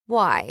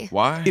Why?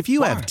 Why? If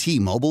you have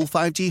T-Mobile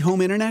 5G home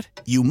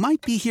internet, you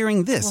might be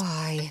hearing this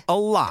Why? a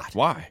lot.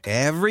 Why?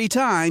 Every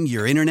time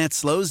your internet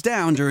slows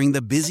down during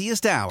the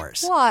busiest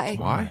hours. Why?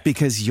 Why?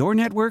 Because your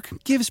network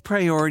gives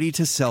priority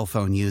to cell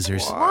phone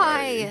users.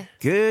 Why?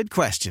 Good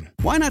question.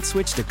 Why not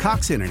switch to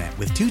Cox Internet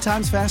with 2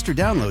 times faster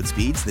download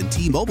speeds than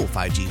T-Mobile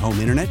 5G home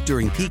internet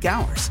during peak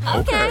hours?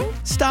 Okay.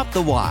 Stop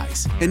the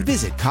whys and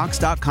visit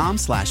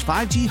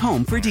cox.com/5G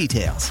home for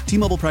details.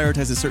 T-Mobile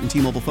prioritizes certain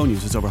T-Mobile phone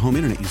users over home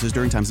internet users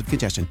during times of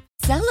congestion.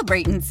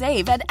 Celebrate and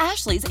save at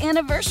Ashley's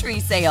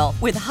Anniversary Sale.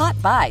 With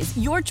Hot Buys,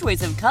 your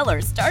choice of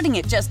colors starting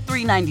at just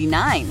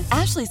 $3.99.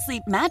 Ashley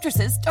Sleep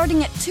mattresses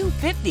starting at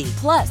 $2.50.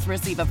 Plus,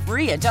 receive a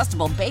free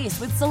adjustable base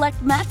with select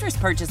mattress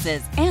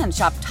purchases. And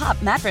shop top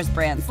mattress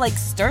brands like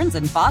Stearns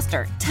 &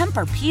 Foster,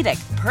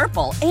 Tempur-Pedic,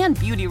 Purple, and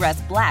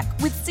Beautyrest Black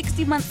with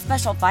 60-month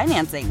special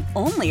financing.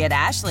 Only at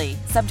Ashley.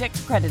 Subject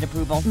to credit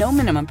approval. No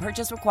minimum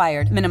purchase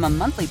required. Minimum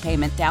monthly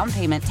payment, down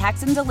payment,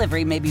 tax, and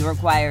delivery may be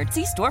required.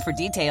 See store for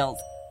details.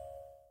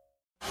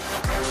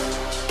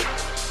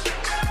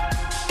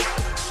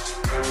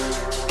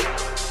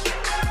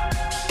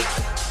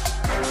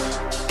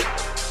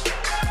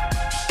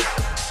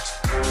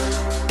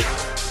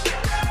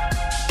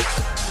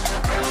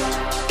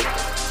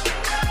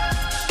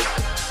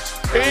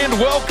 And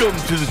welcome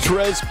to the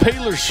Terez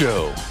Paylor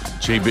Show.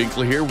 Jay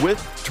Binkley here with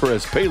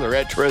Terez Paylor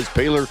at Terez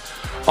Paylor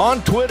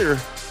on Twitter.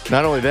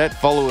 Not only that,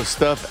 follow his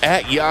stuff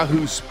at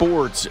Yahoo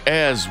Sports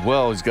as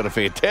well. He's got a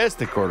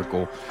fantastic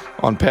article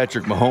on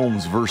Patrick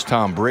Mahomes versus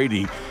Tom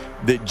Brady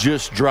that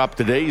just dropped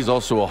today. He's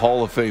also a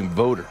Hall of Fame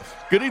voter.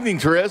 Good evening,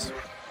 Terez.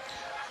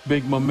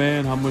 Big, my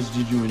man, how much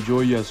did you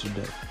enjoy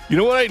yesterday? You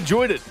know what? I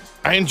enjoyed it.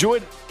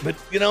 But,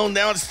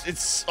 now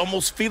it's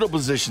almost fetal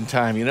position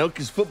time,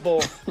 because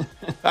football,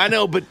 I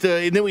know, but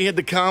and then we had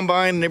the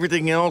combine and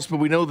everything else, but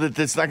we know that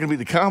it's not going to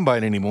be the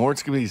combine anymore.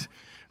 It's going to be these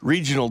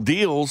regional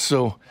deals,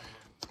 so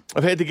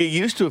I've had to get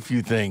used to a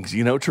few things,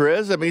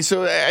 Terez? I mean,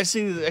 so I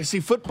see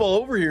football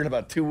over here in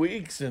about 2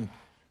 weeks, and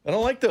I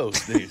don't like those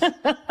days.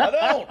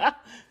 I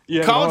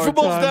don't. College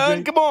football's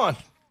done. Come on.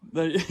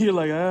 You're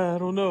like, I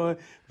don't know.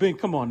 Ben,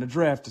 come on. The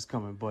draft is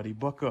coming, buddy.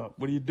 Buck up.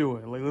 What are you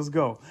doing? Let's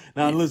go.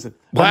 Now, listen.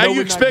 Well, how are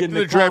you expecting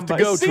the draft to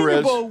go, Terez?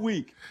 Senior Bowl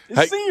week.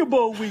 It's Senior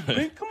Bowl week,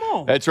 Ben. Come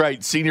on. That's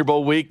right. Senior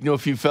Bowl week. A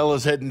few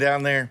fellas heading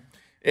down there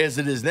as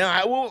it is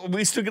now. Are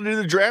we still going to do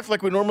the draft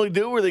like we normally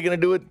do, or are they going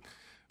to do it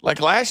like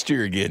last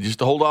year again, just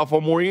to hold off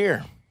one more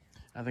year?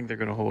 I think they're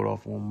going to hold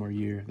off one more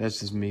year.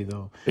 That's just me,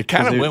 though. It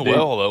kind of went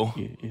well, though.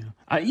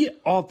 Yeah.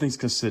 All things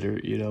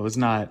considered, it's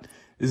not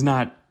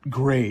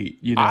great,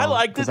 I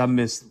liked it. Because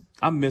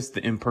I missed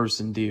the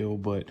in-person deal,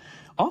 but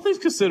all things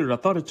considered, I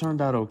thought it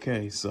turned out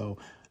okay. So,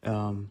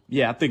 I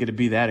think it'd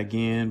be that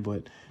again.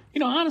 But,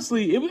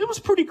 honestly, it was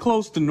pretty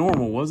close to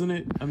normal, wasn't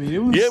it? I mean, it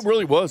was. Yeah, it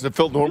really was. It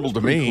felt normal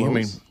to me. Close. I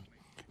mean,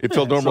 it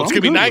felt normal. So it's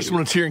going to be nice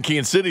when it's here in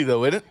Kansas City,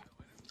 though, isn't it?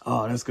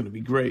 Oh, that's going to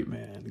be great,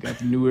 man. Got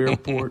the new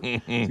airport.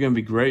 It's going to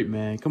be great,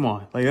 man. Come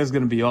on. That's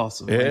going to be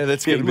awesome. Yeah,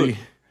 that's going to be.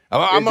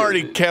 I'm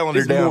already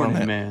calendared down morning, on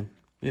that. Man.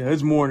 Yeah,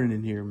 it's morning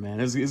in here, man.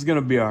 It's going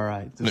to be all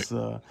right.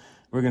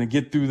 We're going to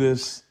get through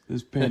this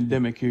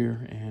pandemic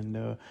here,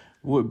 and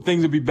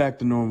things will be back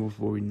to normal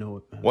before we know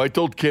it, man. Well, I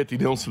told Kathy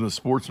Nelson, the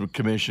Sportsman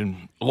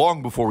Commission,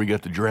 long before we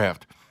got the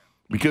draft,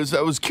 because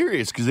I was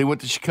curious, because they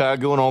went to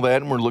Chicago and all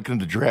that, and we're looking at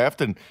the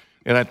draft, and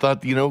I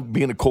thought,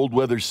 being a cold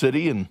weather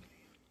city, and,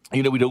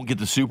 we don't get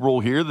the Super Bowl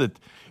here, that,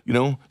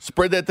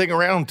 spread that thing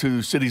around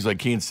to cities like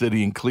Kansas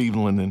City and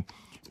Cleveland and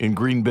in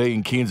Green Bay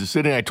and Kansas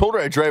City. And I told her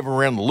I'd drive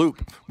around the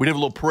loop. We'd have a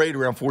little parade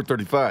around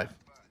 435.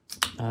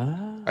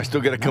 I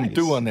still got to come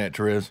through on that,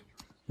 Terez.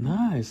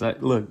 Nice.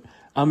 Look,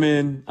 I'm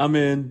in. I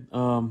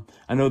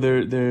know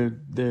they're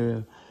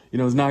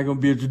it's not going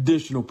to be a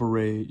traditional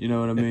parade. You know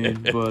what I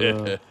mean?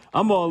 But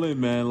I'm all in,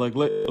 man.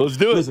 Let's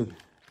do it. Listen,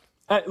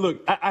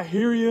 I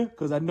hear you,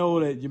 because I know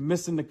that you're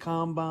missing the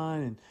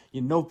combine,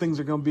 and things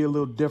are going to be a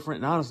little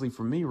different. And honestly,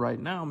 for me right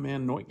now,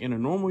 man, in a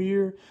normal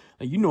year,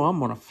 I'm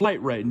on a flight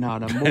right now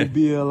to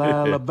Mobile,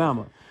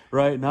 Alabama,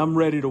 right? And I'm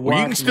ready to watch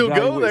you can still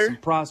go there. Some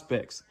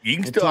prospects. You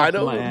can still, I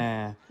know.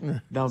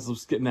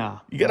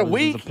 You got a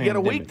week. You got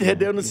a week to head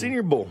down to the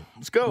Senior Bowl.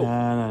 Let's go.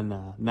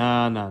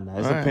 Nah.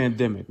 It's a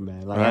pandemic,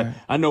 man.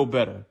 I know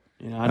better.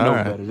 I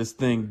know better. This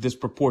thing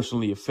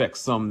disproportionately affects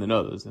some than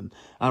others, and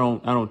I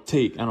don't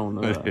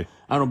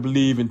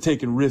believe in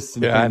taking risks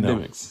in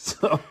pandemics.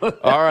 So.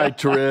 All right,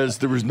 Terez.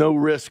 There was no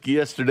risk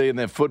yesterday in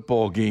that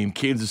football game.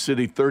 Kansas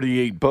City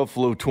 38,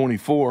 Buffalo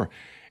 24,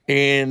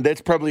 and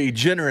that's probably a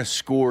generous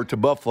score to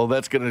Buffalo.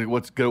 That's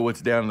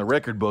what's down in the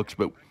record books,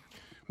 but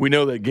we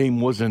know that game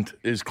wasn't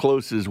as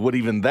close as what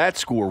even that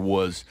score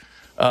was.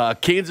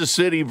 Kansas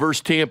City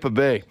versus Tampa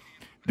Bay.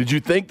 Did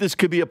you think this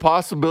could be a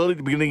possibility at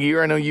the beginning of the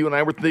year? I know you and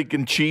I were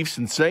thinking Chiefs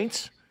and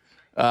Saints.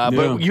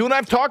 But you and I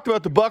have talked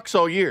about the Bucs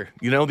all year.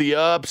 The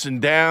ups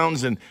and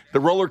downs and the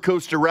roller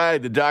coaster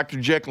ride, the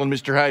Dr. Jekyll and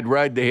Mr. Hyde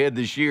ride they had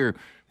this year.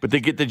 But they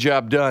get the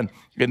job done.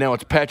 And now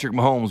it's Patrick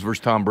Mahomes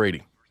versus Tom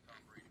Brady.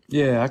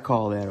 Yeah, I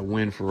call that a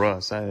win for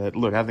us. I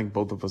think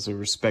both of us have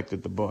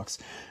respected the Bucs.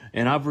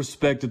 And I've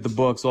respected the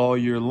Bucs all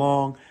year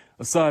long.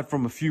 aside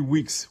from a few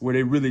weeks where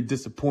they really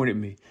disappointed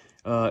me,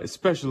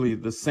 especially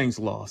the Saints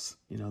loss,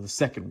 the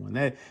second one.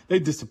 They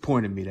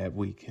disappointed me that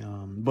week.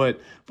 But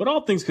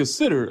all things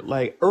considered,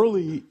 like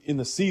early in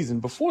the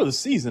season, before the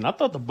season, I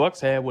thought the Bucs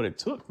had what it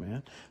took,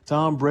 man.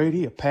 Tom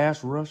Brady, a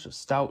pass rush, a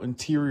stout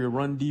interior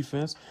run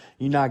defense.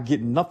 You're not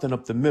getting nothing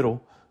up the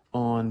middle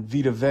on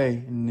Vita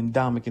Vea and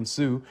Ndamukong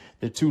Suh.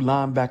 Their two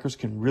linebackers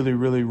can really,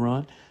 really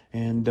run.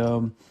 And,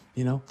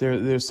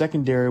 their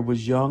secondary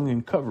was young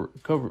and cover,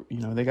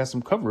 they got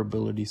some cover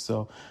ability.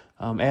 So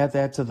add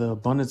that to the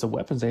abundance of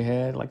weapons they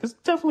had. Like, it's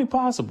definitely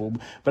possible.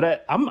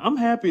 But I'm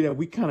happy that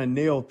we kind of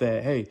nailed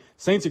that. Hey,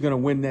 Saints are going to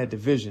win that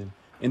division.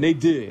 And they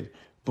did.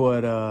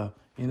 But, I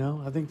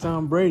think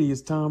Tom Brady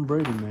is Tom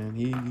Brady, man.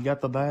 He got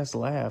the last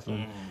laugh.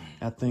 And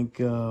I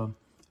think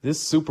this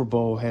Super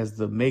Bowl has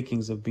the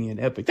makings of being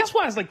epic. That's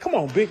why it's like, come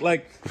on, Big.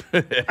 Like,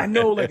 I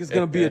know, like, it's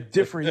going to be a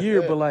different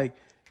year, but, like,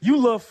 you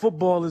love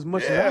football as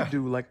much as I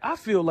do. Like, I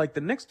feel like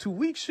the next 2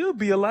 weeks should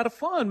be a lot of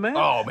fun, man.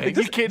 Oh, man, like,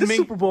 you kidding me?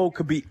 The Super Bowl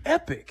could be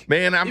epic.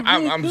 Man,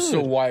 I'm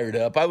so wired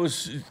up. I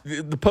was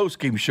the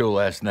post-game show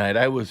last night.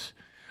 I was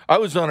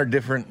on a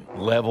different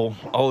level.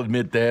 I'll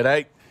admit that.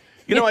 I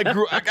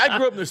grew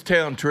up in this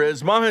town,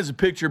 Trez. Mom has a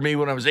picture of me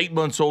when I was 8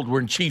 months old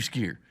wearing Chiefs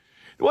gear.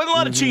 There wasn't a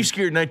lot of Chiefs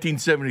gear in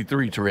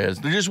 1973, Therese.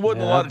 There just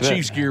wasn't a lot of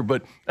Chiefs gear,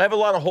 but I have a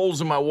lot of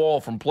holes in my wall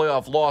from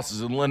playoff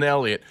losses and Lynn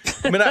Elliott.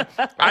 I mean,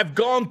 I've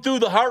gone through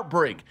the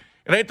heartbreak,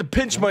 and I have to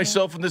pinch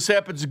myself when this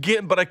happens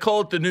again, but I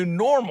call it the new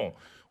normal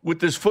with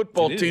this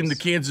football team, the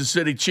Kansas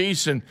City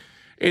Chiefs. And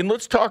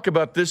let's talk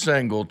about this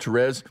angle,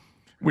 Therese.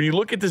 When you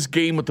look at this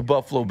game with the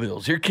Buffalo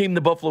Bills, here came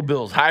the Buffalo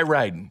Bills,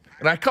 high-riding.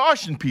 And I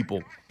cautioned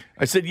people.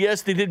 I said,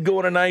 yes, they did go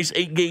on a nice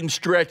 8-game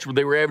stretch where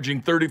they were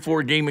averaging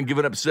 34 a game and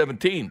giving up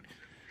 17.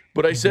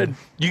 But I said,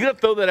 you got to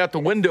throw that out the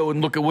window and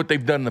look at what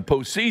they've done in the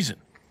postseason.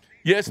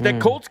 Yes, that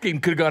Colts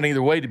game could have gone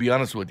either way, to be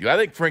honest with you. I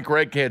think Frank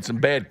Reich had some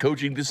bad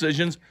coaching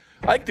decisions.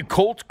 I think the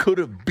Colts could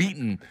have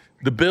beaten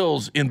the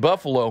Bills in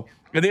Buffalo,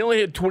 and they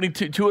only had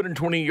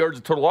 220 yards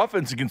of total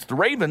offense against the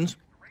Ravens,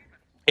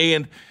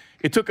 and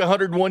it took a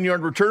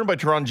 101-yard return by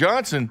Teron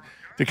Johnson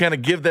to kind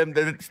of give them –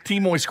 the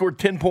team only scored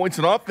 10 points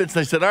in offense.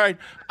 And I said, all right,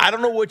 I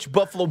don't know which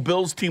Buffalo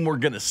Bills team we're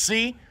going to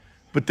see,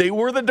 but they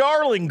were the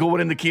darling going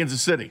into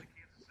Kansas City.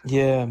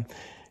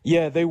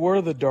 Yeah, they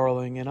were the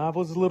darling, and I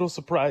was a little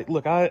surprised.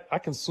 Look, I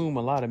consume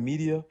a lot of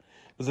media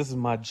because this is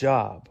my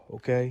job,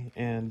 okay?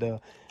 And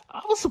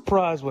I was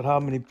surprised with how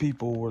many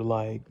people were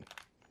like,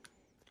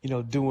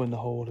 doing the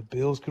whole the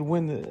Bills could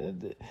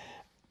win.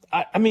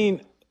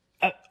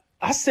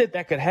 I said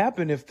that could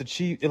happen if the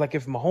Chiefs, like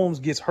if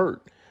Mahomes gets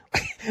hurt.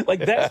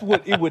 Like that's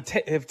what it would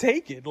have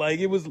taken. Like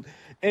it was,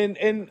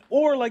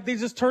 or like they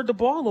just turned the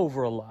ball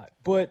over a lot.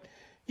 But,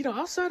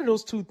 outside of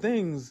those two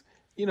things,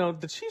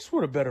 the Chiefs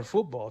were a better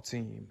football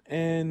team.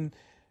 And,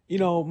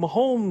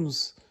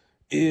 Mahomes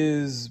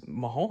is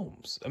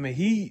Mahomes. I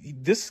mean,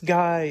 this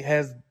guy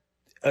has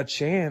a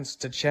chance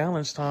to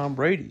challenge Tom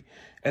Brady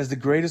as the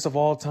greatest of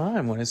all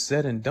time when it's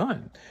said and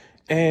done.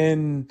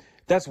 And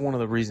that's one of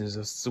the reasons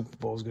the Super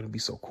Bowl is going to be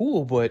so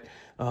cool. But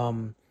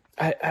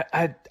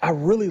I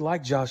really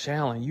like Josh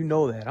Allen. You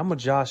know that. I'm a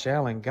Josh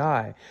Allen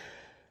guy.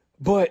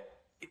 But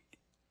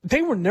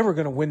they were never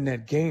going to win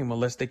that game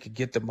unless they could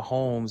get to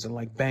Mahomes and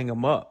like bang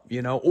him up,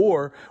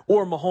 or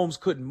Mahomes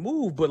couldn't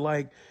move. But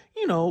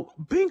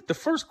Bink, the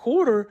first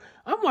quarter,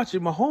 I'm watching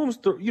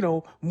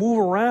Mahomes, move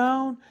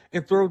around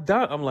and throw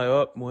down. I'm like,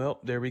 oh, well,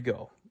 there we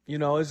go.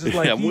 It's just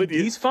like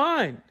he's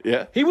fine.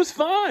 Yeah. He was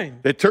fine.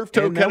 That turf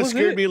toe kind of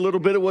scared me a little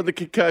bit. It wasn't the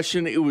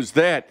concussion. It was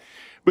that.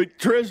 But,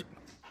 Trez,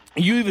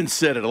 you even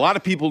said it. A lot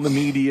of people in the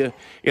media,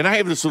 and I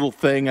have this little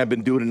thing I've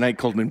been doing tonight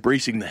called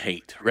embracing the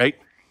hate, right?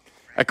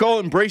 I call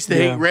it embrace the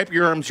hate, wrap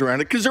your arms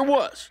around it, because there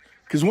was.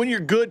 Because when you're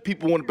good,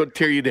 people want to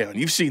tear you down.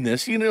 You've seen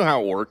this. You know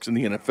how it works in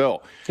the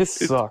NFL. It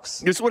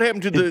sucks. It's what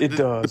happened to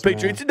the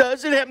Patriots. Man. It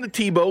does. It happened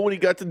to Tebow when he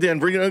got to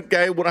Denver.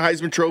 Guy who won a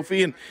Heisman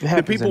Trophy. And it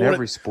happens in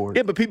every sport.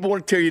 Yeah, but people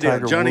want to tear you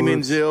down. Johnny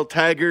Manziel,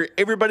 Tiger.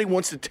 Everybody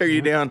wants to tear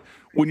you down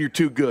when you're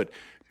too good.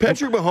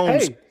 Patrick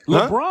Mahomes. Hey,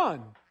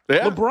 LeBron.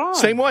 Yeah, LeBron.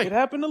 Same way. It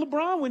happened to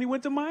LeBron when he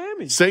went to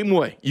Miami. Same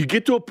way. You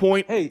get to a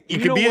point, you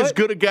can be as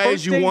good a guy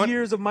as you want. First 8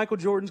 years of Michael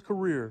Jordan's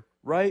career,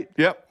 right?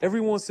 Yep.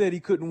 Everyone said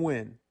he couldn't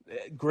win.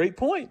 Great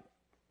point.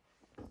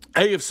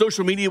 Hey, if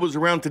social media was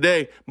around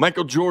today,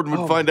 Michael Jordan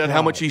would find out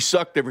how much he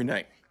sucked every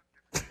night.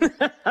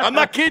 I'm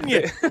not kidding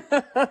you.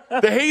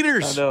 The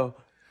haters. I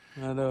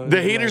know.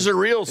 The haters are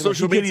real.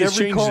 Social media has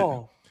changed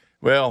it.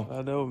 Well,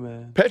 I know,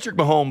 man. Patrick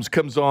Mahomes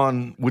comes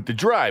on with The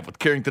Drive with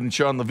Carrington and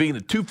Sean Levine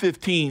at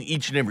 2:15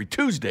 each and every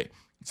Tuesday.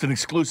 It's an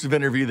exclusive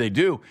interview they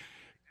do.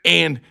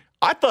 And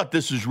I thought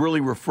this was really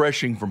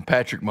refreshing from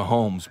Patrick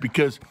Mahomes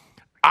because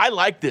I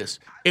like this.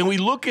 And we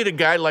look at a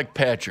guy like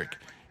Patrick,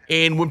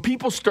 and when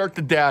people start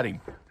to doubt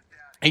him,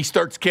 he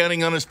starts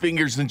counting on his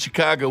fingers in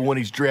Chicago when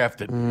he's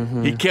drafted.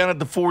 Mm-hmm. He counted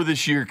the 4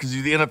 this year because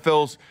he's the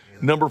NFL's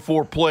number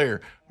 4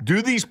 player.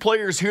 Do these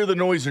players hear the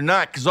noise or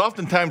not? Because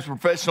oftentimes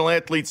professional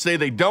athletes say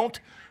they don't,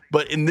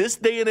 But in this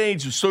day and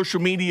age of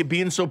social media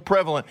being so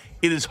prevalent,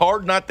 it is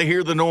hard not to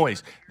hear the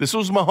noise. This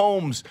was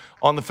Mahomes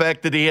on the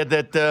fact that he had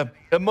that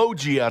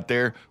emoji out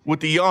there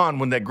with the yawn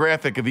when that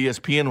graphic of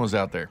ESPN was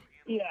out there.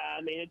 Yeah,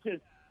 I mean, it's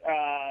just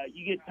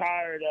you get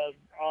tired of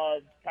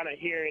kind of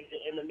hearing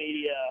in the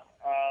media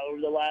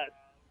over the last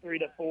 3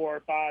 to 4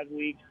 or 5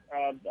 weeks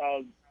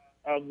of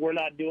we're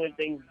not doing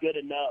things good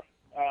enough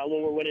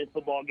when we're winning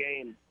football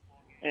games.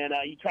 And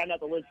you try not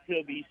to listen to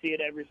it, but you see it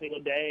every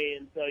single day,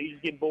 and so you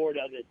just get bored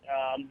of it.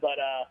 But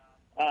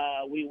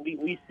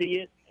we see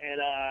it,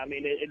 and I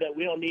mean,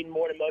 we don't need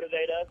more to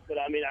motivate us. But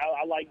I mean,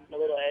 I like a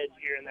little edge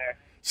here and there.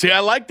 See, I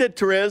like that,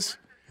 Terez.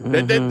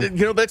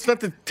 That's not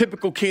the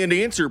typical canned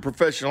answer of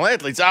professional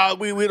athletes.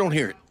 We don't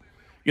hear it.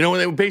 When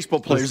they were baseball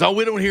players,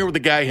 we don't hear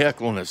the guy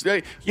heckling us.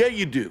 Yeah,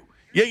 you do.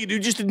 Yeah, you do.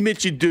 Just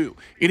admit you do.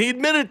 And he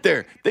admitted it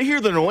there. They hear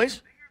the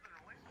noise.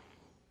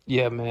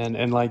 Yeah, man.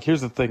 And,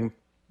 here's the thing.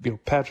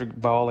 Patrick,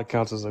 by all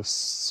accounts, is a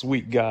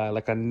sweet guy,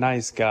 a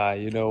nice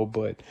guy,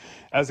 but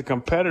as a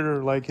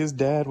competitor, his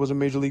dad was a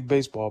Major League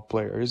Baseball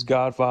player. His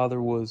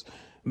godfather was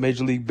a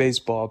Major League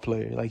Baseball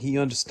player. He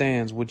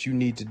understands what you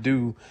need to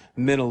do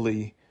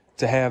mentally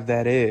to have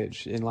that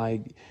edge. And,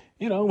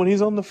 when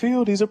he's on the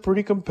field, he's a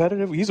really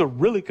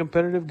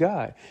competitive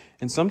guy.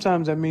 And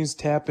sometimes that means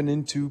tapping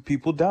into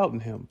people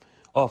doubting him.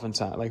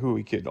 Oftentimes, who are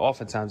we kidding?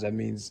 Oftentimes that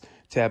means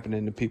tapping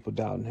into people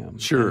doubting him.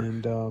 Sure.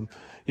 And,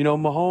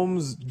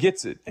 Mahomes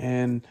gets it,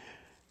 and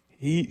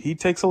he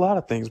takes a lot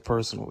of things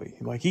personally.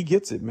 He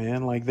gets it,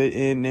 man.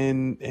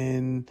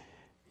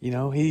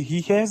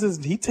 He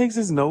takes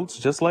his notes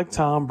just like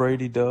Tom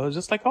Brady does,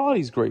 just like all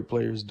these great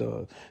players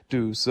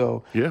do.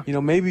 So, yeah.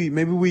 Maybe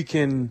we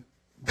can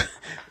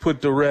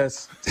put the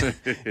rest.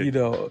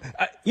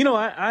 I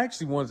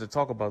actually wanted to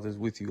talk about this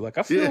with you.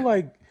 I feel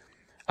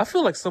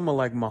like someone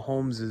like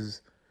Mahomes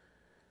is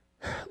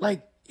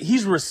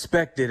he's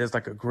respected as a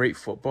great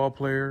football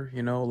player,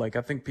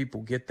 I think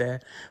people get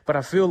that, but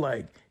I feel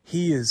like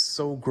he is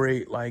so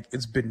great.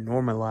 It's been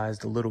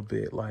normalized a little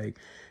bit.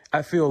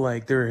 I feel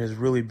like there has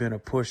really been a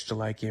push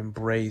to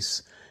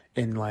embrace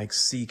and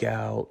seek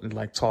out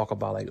and talk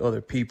about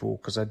other people.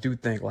 Cause I do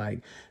think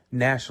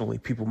nationally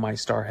people might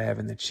start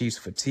having the Chiefs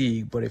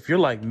fatigue. But if you're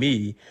like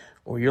me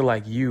or you're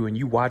like you and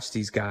you watch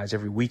these guys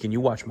every week and you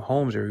watch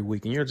Mahomes every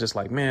week and you're just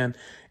man,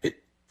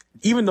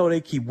 even though they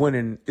keep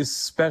winning, it's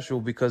special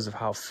because of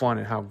how fun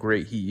and how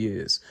great he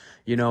is.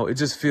 It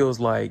just feels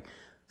like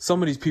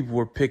some of these people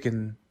were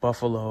picking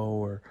Buffalo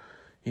or,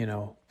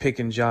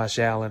 picking Josh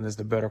Allen as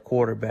the better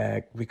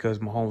quarterback because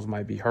Mahomes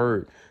might be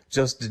hurt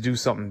just to do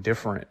something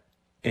different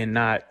and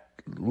not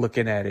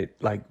looking at it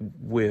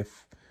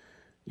with,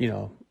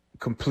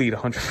 complete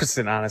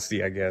 100%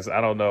 honesty, I guess.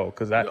 I don't know,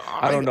 because I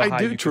don't know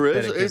how you compare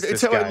against It's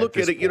this how I guy look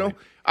at at it. point.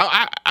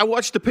 I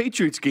watched the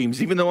Patriots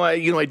games, even though I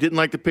didn't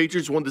like the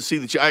Patriots. Wanted to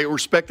see I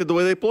respected the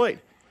way they played,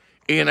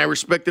 and I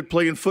respected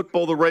playing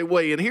football the right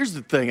way. And here's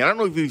the thing: I don't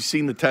know if you've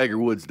seen the Tiger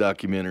Woods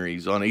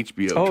documentaries on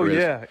HBO. Oh Terez.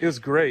 yeah, it was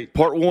great.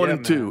 Part 1 and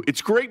man. 2.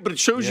 It's great, but it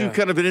shows you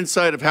kind of an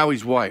insight of how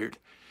he's wired.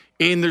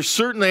 And there's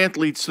certain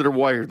athletes that are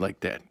wired like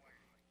that.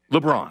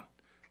 LeBron,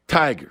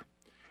 Tiger.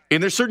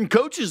 And there's certain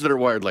coaches that are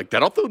wired like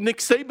that. I'll throw Nick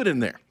Saban in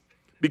there.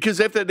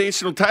 Because after that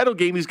national title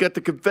game, he's got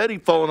the confetti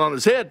falling on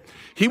his head.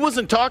 He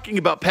wasn't talking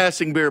about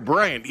passing Bear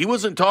Bryant. He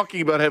wasn't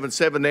talking about having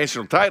 7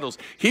 national titles.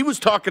 He was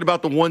talking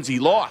about the ones he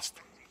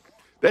lost.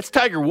 That's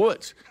Tiger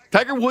Woods.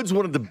 Tiger Woods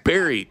wanted to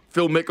bury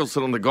Phil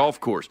Mickelson on the golf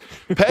course.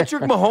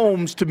 Patrick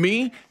Mahomes, to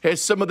me,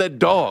 has some of that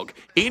dog.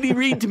 Andy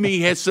Reid, to me,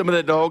 has some of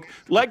that dog,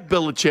 like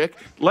Belichick,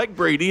 like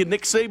Brady. And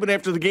Nick Saban,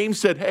 after the game,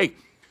 said, hey,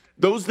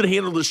 those that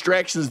handle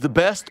distractions the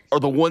best are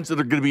the ones that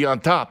are going to be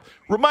on top.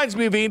 Reminds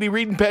me of Andy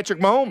Reid and Patrick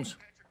Mahomes.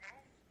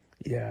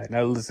 Yeah.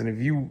 Now listen,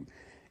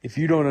 if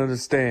you don't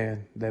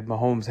understand that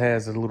Mahomes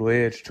has a little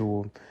edge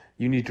to him,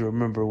 you need to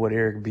remember what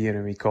Eric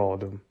Bieniemy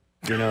called him.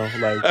 I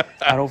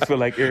don't feel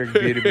like Eric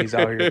Bieniemy's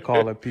out here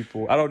calling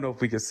people. I don't know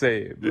if we can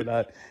say it,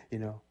 but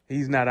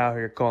he's not out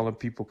here calling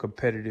people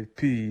competitive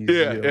peas.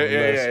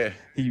 Yeah.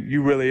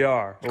 You really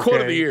are. Okay?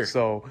 Quote of the year.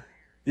 So,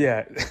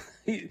 yeah.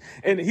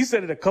 And he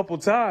said it a couple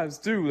times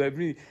too.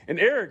 And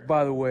Eric,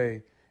 by the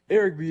way,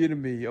 Eric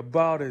Bieniemy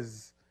about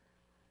as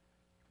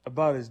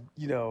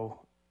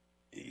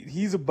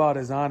he's about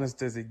as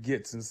honest as it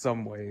gets in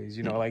some ways.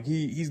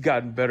 He's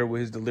gotten better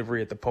with his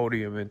delivery at the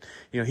podium, and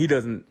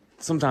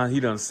sometimes he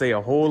doesn't say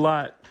a whole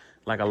lot,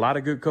 like a lot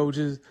of good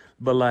coaches,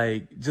 but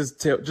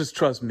just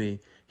trust me,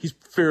 he's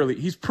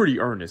pretty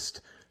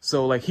earnest.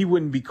 So he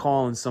wouldn't be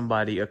calling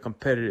somebody a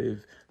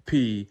competitive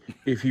P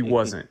if he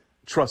wasn't.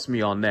 Trust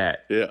me on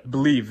that. Yeah.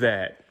 Believe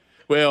that.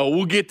 Well,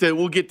 we'll get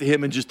to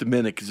him in just a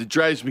minute because it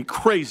drives me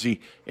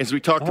crazy, as we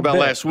talked about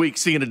last week,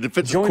 seeing a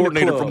defensive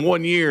coordinator from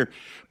 1 year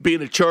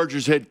being a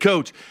Chargers head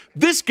coach.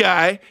 This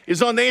guy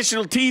is on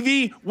national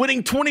TV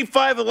winning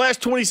 25 of the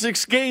last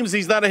 26 games.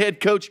 He's not a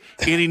head coach,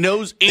 and he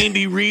knows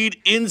Andy Reid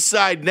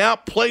inside and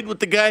out, played with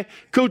the guy,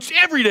 coached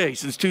every day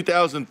since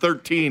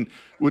 2013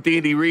 with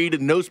Andy Reid,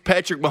 and knows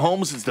Patrick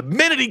Mahomes since the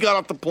minute he got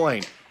off the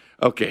plane.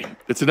 Okay,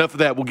 it's enough of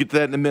that. We'll get to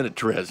that in a minute,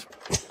 Terez.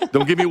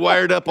 Don't get me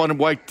wired up on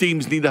why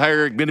teams need to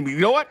hire Eric Bieniemy. You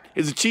know what?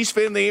 As a Chiefs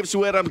fan in the AFC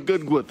West, I'm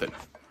good with it.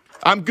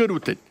 I'm good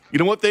with it. You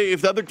know what?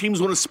 If the other teams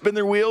want to spin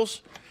their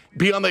wheels,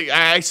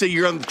 I say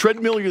you're on the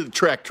treadmill, you're the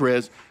track,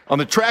 Terez. On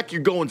the track,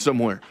 you're going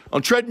somewhere.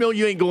 On treadmill,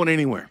 you ain't going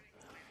anywhere.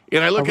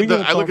 And I look at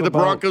the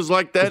Broncos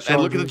like that, and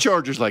I look at the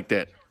Chargers like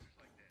that.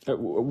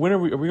 When are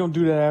we going to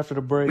do that after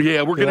the break?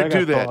 Yeah, we're going to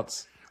do that.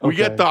 Thoughts. We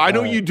got I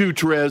know you do,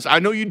 Terez. I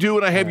know you do,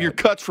 and I have your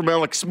cuts from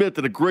Alex Smith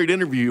in a great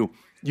interview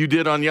you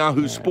did on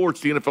Yahoo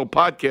Sports, the NFL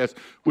podcast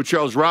with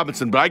Charles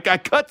Robinson. But I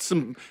cut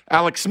some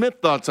Alex Smith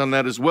thoughts on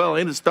that as well,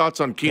 and his thoughts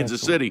on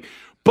Kansas City.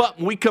 But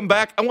when we come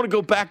back, I want to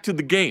go back to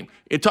the game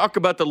and talk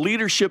about the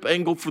leadership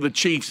angle for the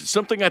Chiefs. It's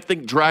something I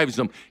think drives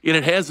them, and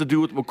it has to do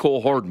with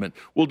Mecole Hardman.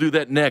 We'll do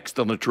that next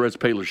on the Terez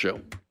Paylor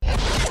Show.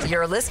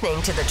 You're listening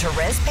to the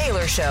Terez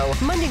Paylor Show,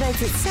 Monday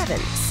nights at 7,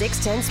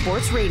 610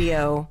 Sports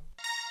Radio.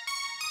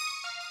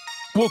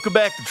 Welcome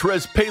back to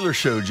Terez Paylor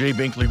Show. Jay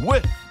Binkley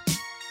with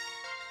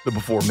the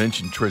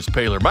before-mentioned Terez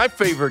Paylor. My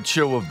favorite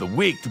show of the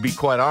week, to be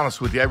quite honest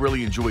with you. I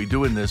really enjoy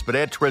doing this, but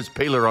at Terez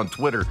Paylor on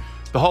Twitter,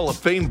 the Hall of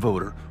Fame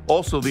voter,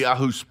 also the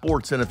Yahoo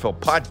Sports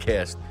NFL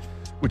podcast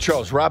with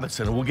Charles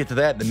Robinson. And we'll get to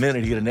that in a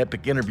minute. He had an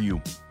epic interview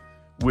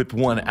with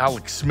one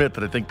Alex Smith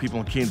that I think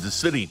people in Kansas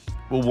City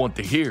will want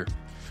to hear.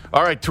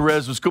 All right,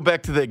 Terez, let's go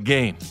back to that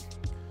game.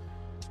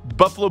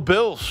 Buffalo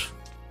Bills,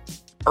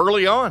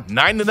 early on,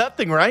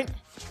 9-0, right?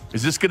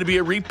 Is this going to be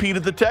a repeat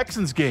of the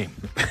Texans game?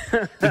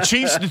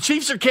 The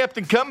Chiefs are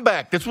Captain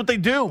Comeback. That's what they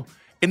do,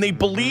 and they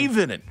believe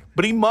in it.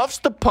 But he muffs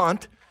the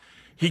punt.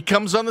 He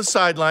comes on the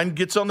sideline,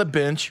 gets on the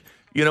bench,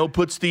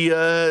 puts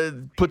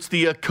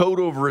the coat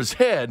over his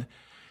head,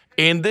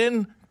 and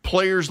then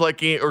coaches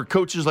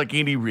like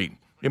Andy Reid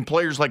and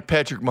players like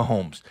Patrick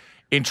Mahomes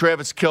and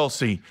Travis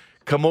Kelce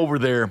come over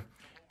there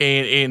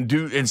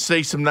and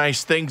say some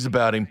nice things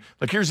about him.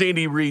 Like, here's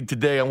Andy Reid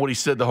today on what he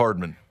said to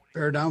Hardman.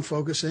 Bear down,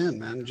 focus in,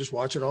 man. Just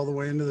watch it all the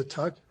way into the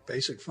tuck,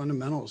 basic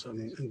fundamentals. I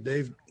mean, and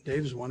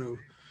Dave's the one who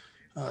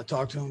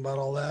talked to him about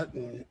all that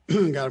and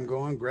got him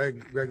going.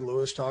 Greg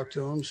Lewis talked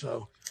to him.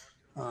 So,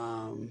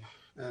 and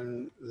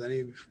then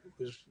he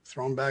was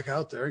thrown back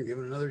out there and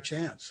given another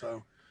chance.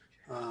 So,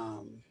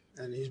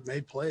 and he's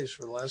made plays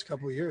for the last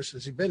couple of years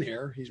since he's been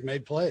here. He's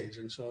made plays.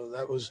 And so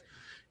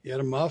you had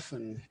a muff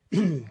and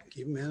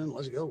keep him in and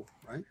let's go,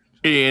 right?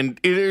 And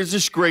it is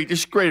just great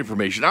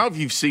information. I don't know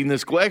if you've seen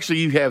this. Well, actually,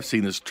 you have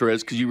seen this, Terez,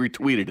 because you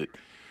retweeted it.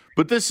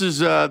 But this is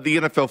the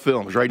NFL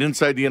Films, right,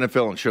 inside the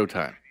NFL on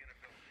Showtime.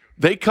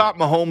 They caught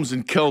Mahomes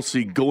and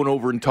Kelce going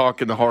over and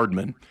talking to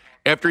Hardman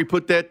after he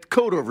put that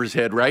coat over his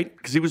head, right,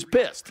 because he was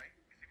pissed.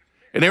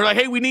 And they were like,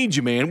 hey, we need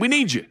you, man. We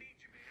need you.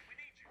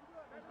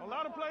 A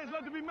lot of plays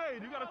left to be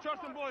made. You got to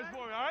trust them boys for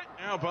you, all right?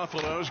 Now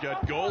Buffalo's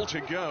got goal to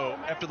go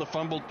after the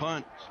fumbled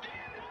punt.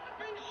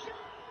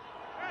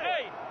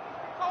 Hey!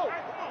 Oh!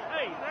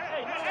 Hey,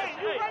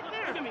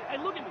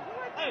 look at me.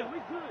 Hey, we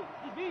good.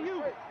 Just be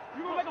you.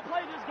 You're going to make a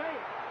play this game.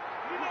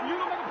 You're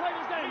going to make a play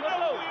this game. Let's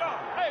go.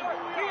 Hey,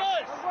 be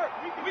us.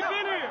 We've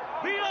been here.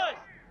 Be us.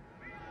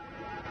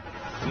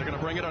 They're going to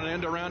bring it on an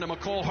end around to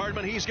Mecole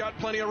Hardman. He's got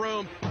plenty of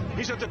room.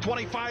 He's at the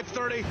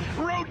 25-30.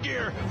 Road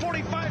gear,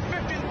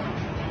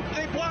 45-50.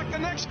 They block the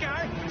next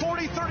guy,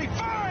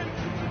 40-35.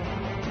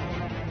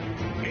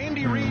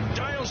 Andy Reid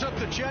dials up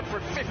the jet for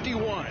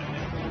 51.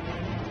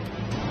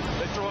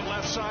 They throw it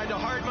left side to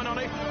Hardman on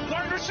a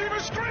wide receiver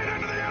straight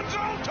into the end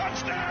zone.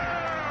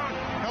 Touchdown!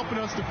 Helping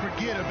us to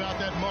forget about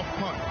that muff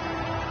punt.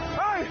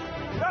 Hey,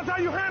 that's how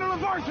you handle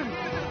adversity.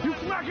 You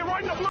smack it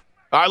right in the blood.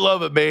 I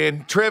love it,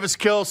 man. Travis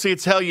Kelce,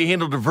 it's how you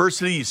handle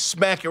diversity. You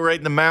smack it right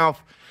in the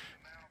mouth.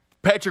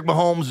 Patrick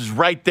Mahomes is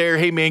right there.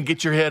 Hey, man,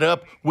 get your head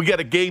up. We got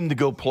a game to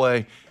go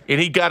play.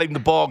 And he got him the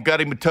ball, got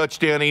him a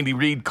touchdown. Andy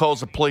Reid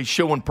calls a play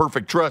showing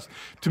perfect trust.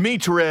 To me,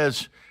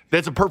 Terez,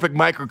 that's a perfect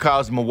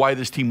microcosm of why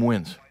this team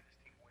wins.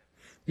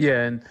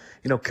 Yeah, and,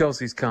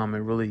 Kelce's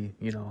comment really,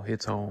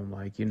 hits home.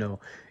 Like,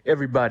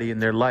 everybody in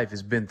their life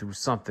has been through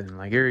something.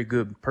 Like, every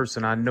good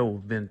person I know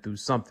has been through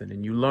something.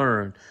 And you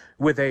learn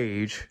with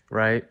age,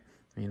 right?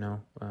 You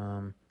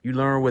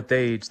learn with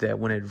age that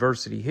when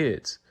adversity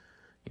hits,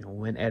 you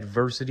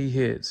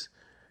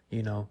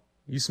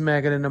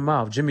smack it in the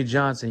mouth. Jimmy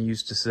Johnson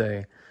used to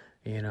say,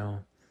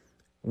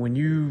 when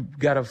you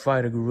got to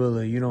fight a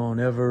gorilla, you don't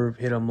ever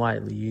hit him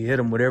lightly. You hit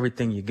him with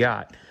everything you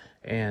got.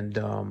 And,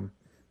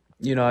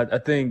 I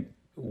think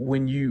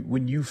when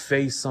you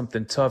face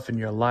something tough in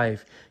your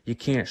life, you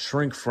can't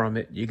shrink from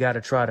it. You got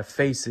to try to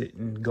face it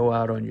and go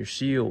out on your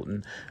shield.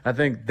 And I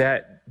think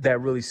that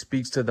really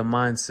speaks to the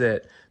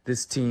mindset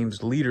this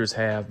team's leaders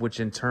have, which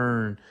in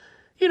turn,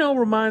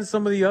 reminds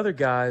some of the other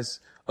guys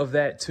of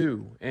that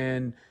too.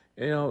 And,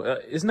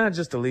 it's not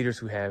just the leaders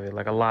who have it.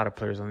 Like, a lot of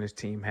players on this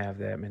team have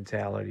that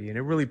mentality, and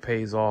it really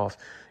pays off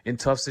in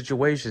tough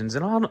situations.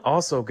 And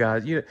also,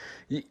 guys, you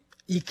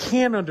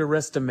can't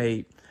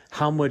underestimate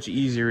how much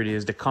easier it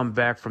is to come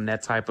back from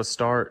that type of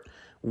start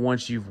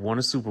once you've won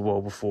a Super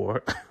Bowl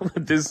before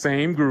with this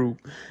same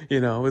group.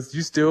 You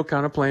still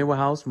kind of playing with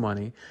house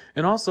money.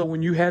 And also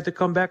when you had to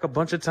come back a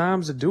bunch of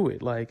times to do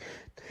it. Like,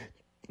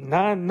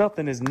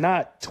 9-0 is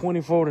not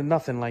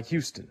 24-0 like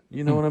Houston.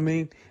 You know what I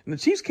mean? And the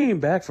Chiefs came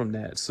back from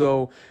that.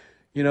 So,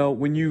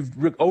 when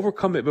you've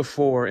overcome it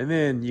before and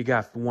then you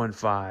got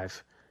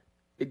 1-5,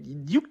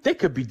 they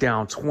could be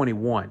down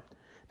 21.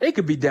 They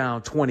could be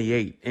down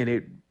 28,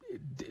 and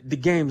the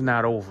game's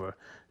not over,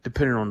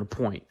 depending on the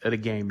point of the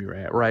game you're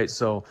at, right?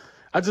 So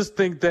I just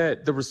think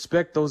that the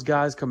respect those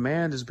guys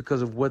command is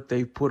because of what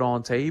they put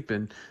on tape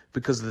and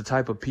because of the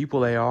type of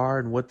people they are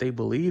and what they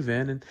believe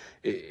in.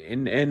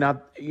 And I,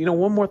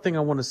 one more thing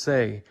I want to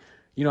say,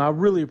 I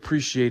really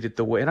appreciated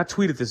the way, and I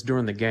tweeted this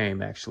during the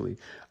game, actually.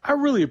 I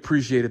really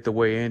appreciated the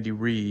way Andy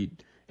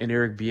Reid and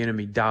Eric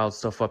Bieniemy dialed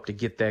stuff up to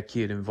get that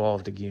kid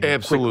involved again.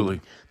 Absolutely.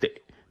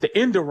 The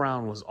end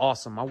around was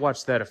awesome. I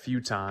watched that a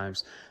few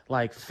times.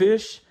 Like,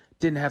 Fish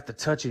didn't have to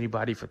touch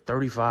anybody for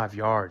 35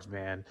 yards,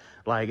 man.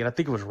 And I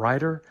think it was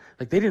Ryder.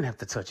 They didn't have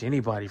to touch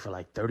anybody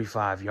for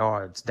 35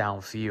 yards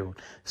downfield.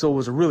 So it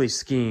was really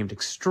schemed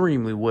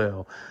extremely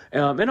well.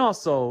 And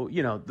also,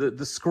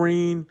 the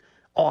screen,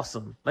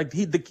 awesome.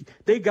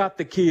 They got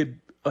the kid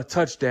a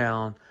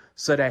touchdown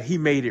so that he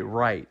made it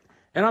right.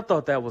 And I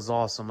thought that was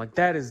awesome.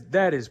 That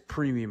is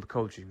premium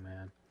coaching,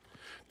 man.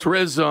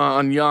 Terez,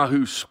 on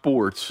Yahoo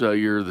Sports,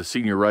 you're the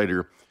senior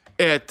writer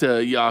at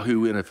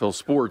Yahoo NFL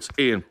Sports.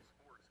 And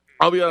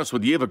I'll be honest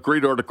with you, you have a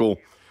great article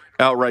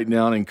out right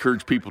now, and I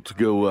encourage people to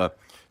go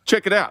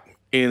check it out.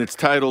 And it's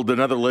titled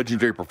Another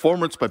Legendary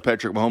Performance by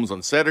Patrick Mahomes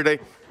on Saturday.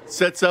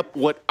 Sets up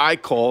what I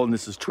call, and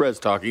this is Terez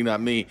talking,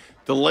 not me,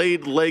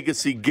 delayed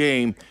legacy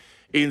game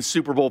in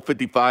Super Bowl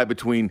 55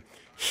 between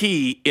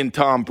he and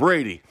Tom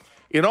Brady.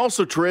 And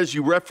also, Terez,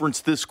 you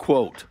referenced this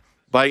quote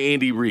by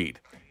Andy Reid.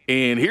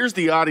 And here's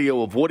the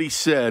audio of what he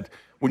said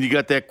when you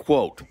got that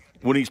quote,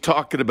 when he's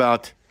talking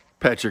about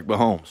Patrick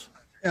Mahomes.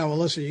 Yeah, well,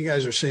 listen, you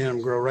guys are seeing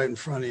him grow right in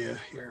front of you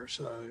here.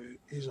 So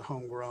he's a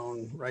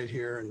homegrown right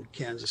here in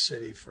Kansas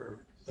City for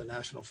the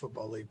National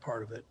Football League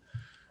part of it.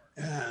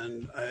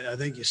 And I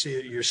think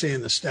you're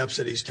seeing the steps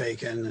that he's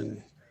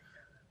taken.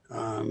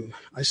 And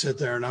I sit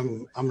there and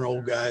I'm an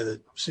old guy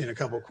that's seen a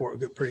couple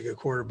pretty good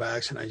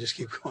quarterbacks, and I just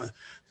keep going.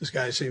 This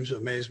guy seems to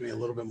amaze me a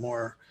little bit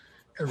more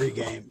every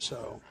game.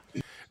 So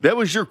that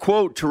was your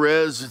quote,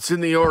 Terez. It's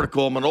in the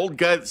article. I'm an old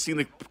guy that's seen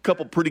a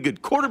couple pretty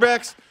good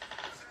quarterbacks.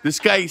 This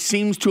guy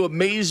seems to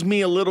amaze me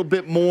a little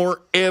bit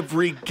more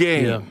every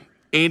game. Yeah.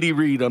 Andy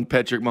Reid on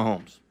Patrick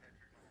Mahomes.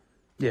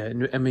 Yeah,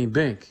 I mean,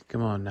 Bink,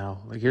 come on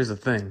now. Here's the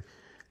thing.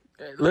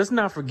 Let's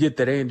not forget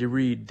that Andy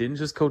Reid didn't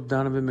just coach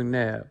Donovan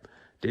McNabb,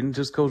 didn't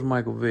just coach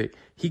Michael Vick.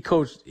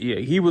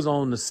 He was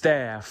on the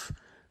staff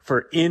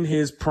for, in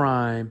his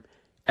prime,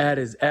 at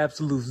his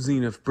absolute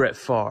zenith, Brett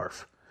Favre.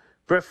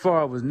 Brett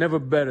Favre was never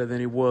better than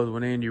he was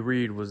when Andy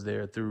Reid was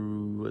there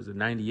through,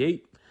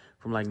 98?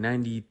 From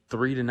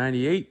 93 to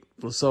 98.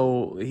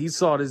 So he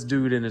saw this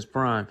dude in his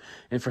prime.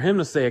 And for him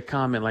to say a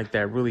comment like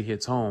that really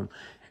hits home.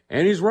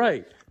 And he's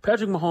right.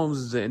 Patrick Mahomes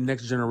is the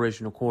next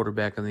generational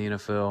quarterback in the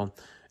NFL.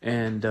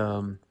 And,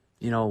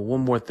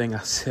 one more thing I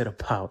said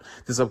about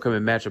this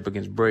upcoming matchup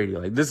against Brady.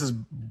 This is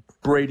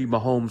Brady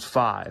Mahomes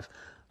 5,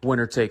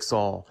 winner takes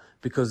all.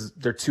 Because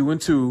they're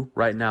 2-2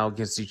 right now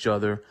against each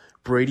other.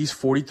 Brady's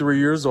 43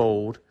 years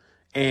old.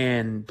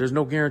 And there's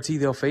no guarantee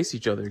they'll face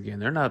each other again.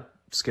 They're not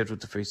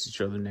scheduled to face each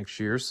other next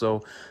year.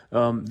 So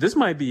this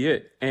might be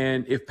it.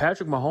 And if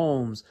Patrick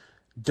Mahomes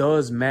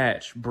does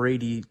match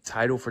Brady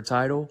title for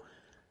title,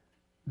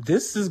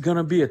 this is going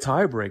to be a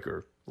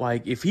tiebreaker.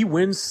 If he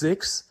wins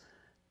 6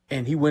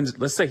 and he wins,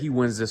 let's say he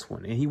wins this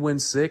one and he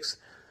wins 6,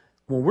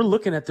 when we're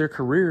looking at their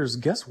careers,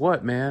 guess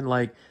what, man?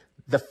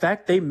 The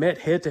fact they met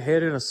head to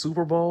head in a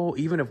Super Bowl,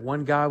 even if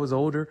one guy was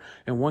older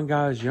and one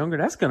guy is younger,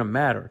 that's going to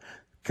matter.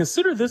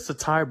 Consider this a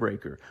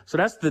tiebreaker. So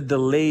that's the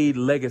delayed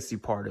legacy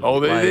part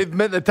of it. They've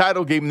met in the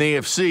title game in the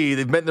AFC.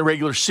 They've met in the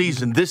regular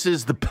season. This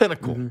is the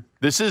pinnacle. Mm-hmm.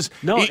 This is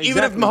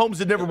even if Mahomes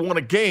had never won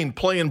a game,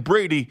 playing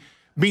Brady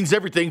means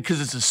everything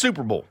because it's a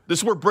Super Bowl. This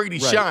is where Brady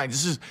shines.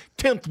 This is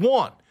 10th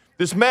one.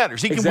 This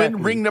matters. He can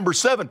win ring number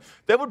 7.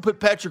 That would put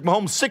Patrick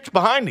Mahomes 6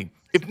 behind him.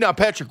 If now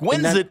Patrick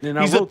wins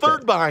he's a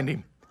third behind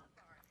him.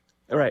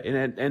 All right,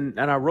 and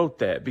I wrote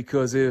that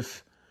because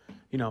if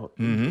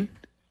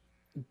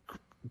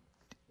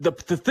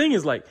The thing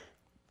is,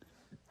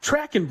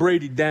 tracking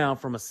Brady down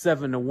from a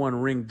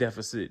 7-1 ring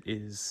deficit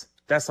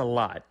that's a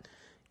lot,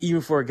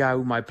 even for a guy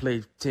who might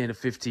play 10 to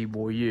 15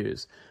 more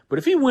years. But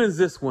if he wins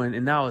this one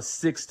and now it's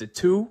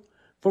 6-2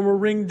 from a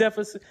ring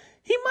deficit,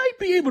 he might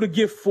be able to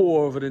get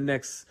 4 over the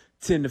next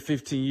 10 to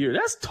 15 years.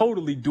 That's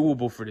totally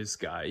doable for this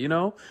guy,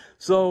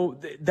 So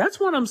that's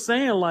what I'm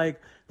saying.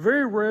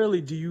 Very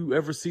rarely do you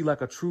ever see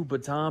a true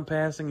baton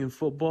passing in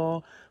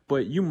football,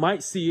 but you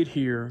might see it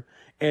here.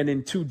 And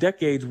in 2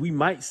 decades, we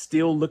might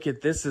still look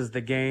at this as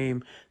the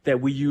game that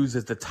we use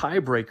as the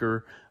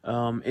tiebreaker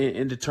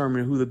in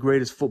determining who the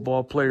greatest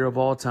football player of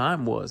all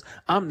time was.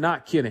 I'm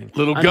not kidding.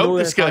 Little goat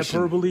discussion.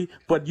 Hyperbole,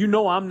 but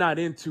I'm not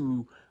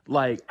into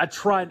I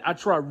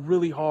try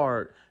really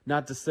hard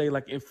not to say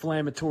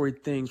inflammatory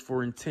things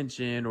for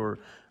intention or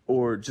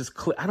or just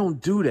I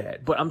don't do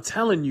that. But I'm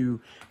telling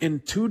you,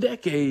 in 2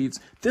 decades,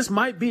 this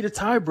might be the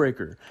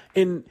tiebreaker.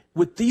 And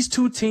with these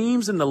two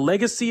teams and the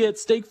legacy at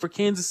stake for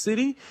Kansas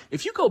City,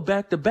 if you go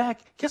back to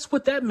back, guess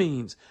what that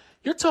means?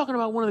 You're talking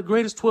about one of the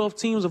greatest 12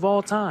 teams of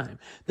all time.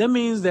 That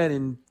means that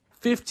in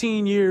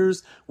 15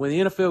 years, when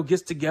the NFL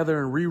gets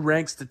together and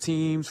re-ranks the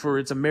teams for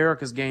its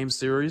America's Game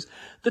Series,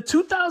 the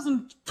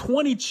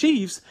 2020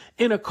 Chiefs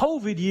in a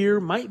COVID year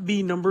might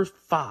be number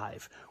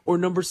 5 or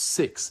number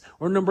 6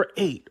 or number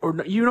 8,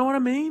 or you know what I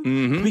mean?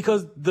 Mm-hmm.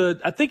 Because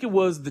I think it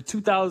was the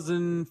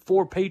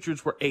 2004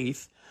 Patriots were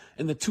 8th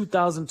and the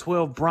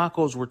 2012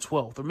 Broncos were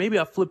 12th, or maybe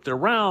I flipped it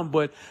around.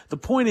 But the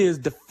point is,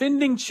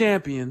 defending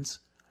champions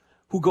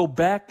who go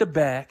back to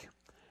back,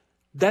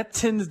 that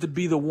tends to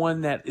be the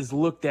one that is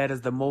looked at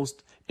as the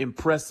most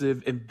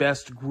impressive and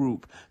best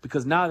group,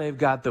 because now they've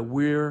got the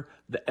we're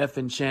the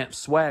effing champ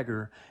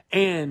swagger,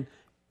 and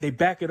they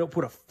back it up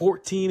with a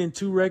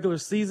 14-2 regular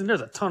season.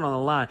 There's a ton on the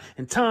line,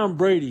 and Tom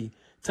Brady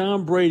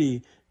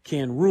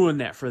can ruin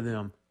that for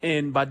them.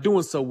 And by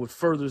doing so would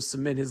further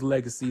cement his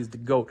legacy as the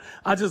GOAT.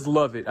 I just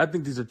love it. I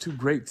think these are two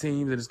great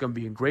teams, and it's going to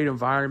be a great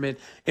environment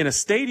in a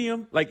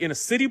stadium, like in a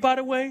city, by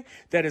the way,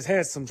 that has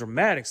had some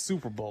dramatic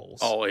Super Bowls.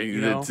 Oh,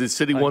 the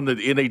city won the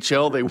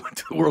NHL. They went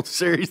to the World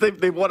Series.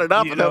 They won it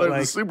up, and now they're in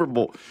the Super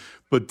Bowl.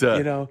 But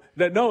Tampa,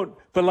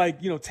 like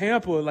the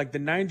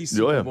 '90s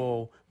Super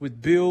Bowl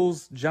with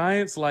Bills,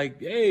 Giants,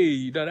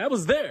 that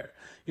was there.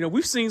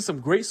 We've seen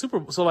some great Super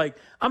Bowls. So,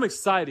 I'm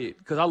excited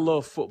because I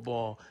love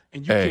football,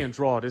 and you can't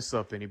draw this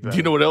up any better. Do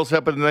you know what else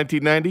happened in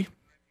 1990?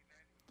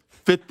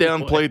 Fifth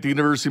down play at the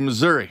University of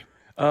Missouri.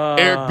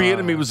 Eric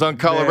Bieniemy was on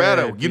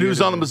Colorado. You know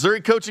who's on the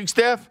Missouri coaching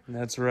staff?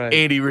 That's right.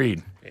 Andy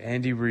Reid.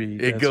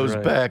 It goes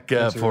back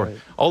for it.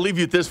 I'll leave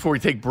you with this before we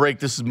take break.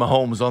 This is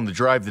Mahomes on the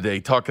drive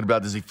today talking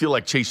about, does he feel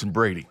like chasing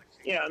Brady?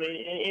 Yeah,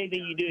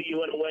 anything you do, you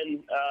want to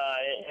win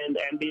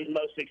and be the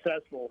most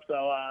successful.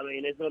 So,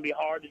 it's going to be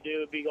hard to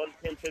do if you go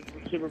to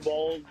 10 Super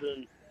Bowls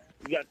and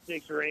you got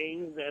 6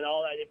 rings and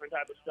all that different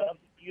type of stuff.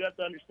 You have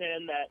to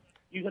understand that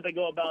you have to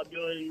go about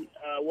doing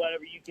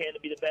whatever you can to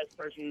be the best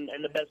person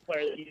and the best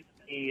player that you can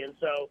be. And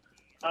so,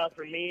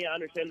 for me, I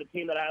understand the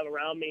team that I have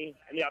around me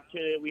and the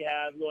opportunity that we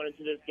have going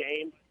into this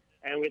game,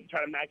 and we have to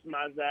try to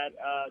maximize that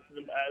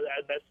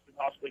as best as we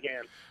possibly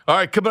can. All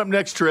right, coming up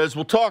next, Terez,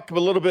 we'll talk a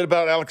little bit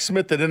about Alex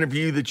Smith, that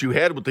interview that you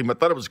had with him. I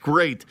thought it was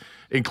great,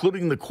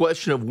 including the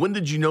question of when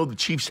did you know the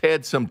Chiefs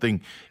had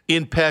something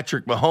in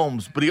Patrick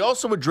Mahomes. But he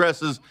also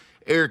addresses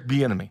Eric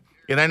Bieniemy.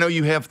 And I know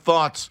you have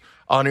thoughts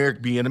on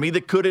Eric Bieniemy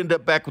that could end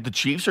up back with the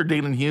Chiefs, or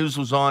Dalen Hughes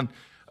was on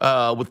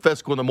with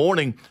Fesco in the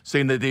morning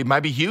saying that they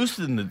might be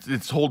Houston.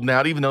 It's holding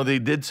out, even though they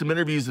did some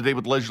interviews today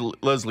with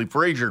Leslie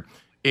Frazier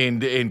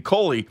and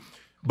Coley.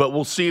 But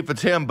we'll see if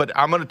it's him. But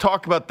I'm going to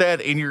talk about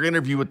that in your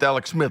interview with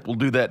Alex Smith. We'll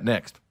do that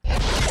next.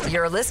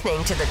 You're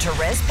listening to the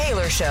Terez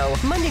Paylor Show,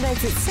 Monday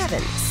nights at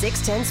 7,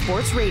 610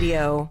 Sports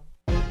Radio.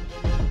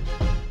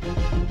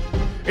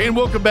 And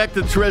welcome back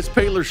to the Terez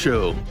Paylor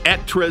Show. At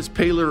Terez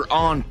Paylor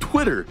on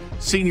Twitter,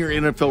 senior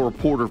NFL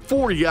reporter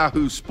for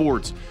Yahoo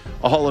Sports,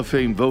 a Hall of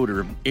Fame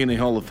voter and a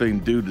Hall of Fame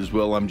dude as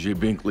well. I'm Jay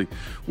Binkley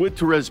with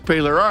Terez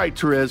Paylor. All right,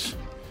 Terez.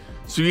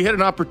 So you had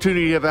an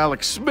opportunity to have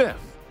Alex Smith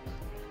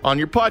on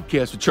your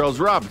podcast with Charles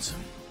Robinson.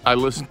 I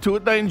listened to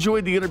it, and I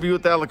enjoyed the interview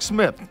with Alex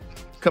Smith,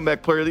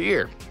 comeback player of the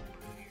year.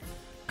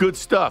 Good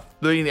stuff.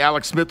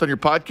 Alex Smith on your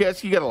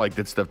podcast, you got to like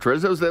that stuff,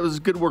 Terez. That was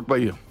good work by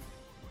you.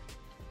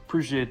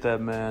 Appreciate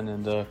that, man.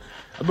 And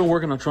I've been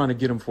working on trying to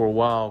get him for a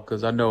while,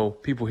 because I know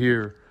people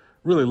here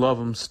really love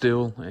him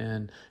still,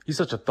 and he's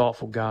such a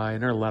thoughtful guy,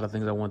 and there are a lot of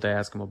things I want to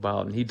ask him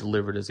about, and he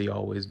delivered as he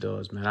always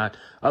does, man.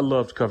 I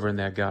loved covering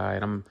that guy,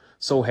 and I'm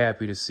so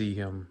happy to see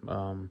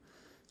him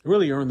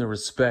really earn the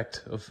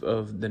respect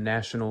of the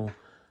national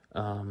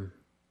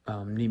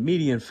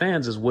media and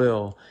fans as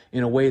well,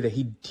 in a way that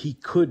he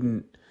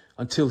couldn't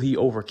until he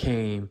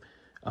overcame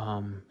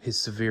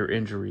his severe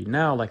injury.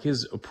 Now,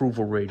 his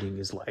approval rating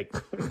is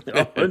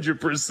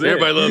 100%.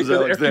 Everybody loves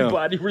Alex.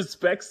 Everybody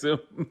respects him.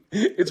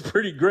 It's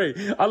pretty great.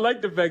 I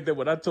like the fact that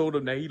when I told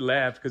him that, he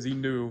laughed, because he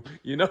knew,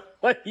 he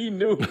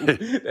knew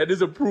that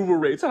his approval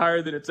rate's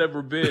higher than it's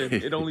ever been.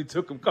 It only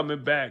took him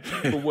coming back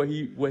for what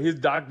his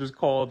doctors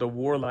called a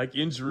warlike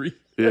injury.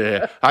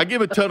 Yeah, I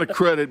give a ton of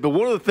credit. But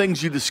one of the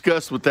things you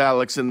discussed with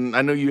Alex, and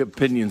I know you have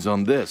opinions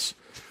on this,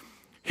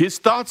 his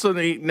thoughts on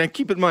it. Now,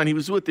 keep in mind, he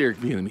was with Eric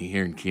Bieniemy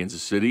here in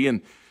Kansas City.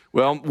 And,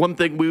 well, one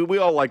thing, we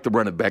all like the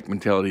run-it-back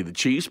mentality of the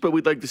Chiefs, but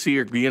we'd like to see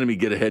Eric Bieniemy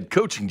get a head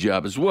coaching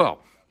job as well.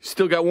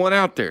 Still got one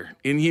out there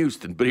in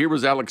Houston. But here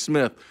was Alex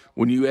Smith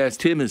when you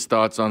asked him his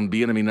thoughts on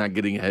Bieniemy not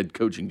getting a head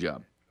coaching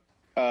job.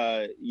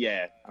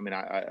 Yeah.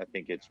 I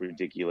think it's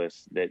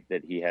ridiculous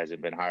that he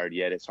hasn't been hired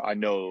yet. I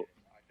know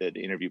that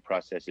the interview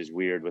process is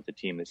weird with the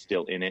team that's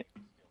still in it.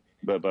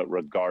 But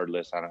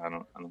regardless, I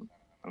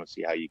don't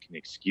see how you can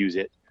excuse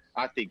it.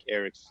 I think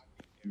Eric's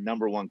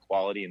number one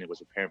quality, and it was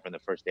apparent from the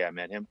first day I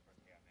met him,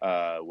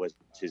 was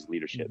his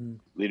leadership. Mm-hmm.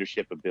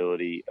 Leadership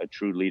ability, a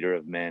true leader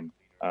of men.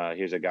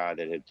 Here's a guy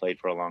that had played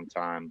for a long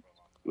time.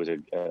 He was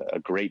a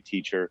great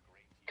teacher,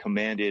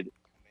 commanded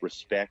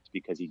respect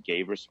because he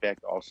gave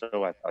respect.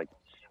 Also,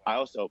 I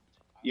also,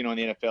 in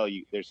the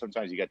NFL, there's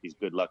sometimes you got these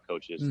good luck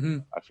coaches. Mm-hmm.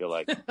 I feel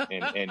like,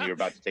 and you're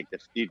about to take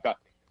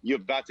you're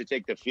about to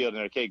take the field,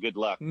 and okay, good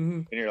luck,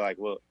 and you're like,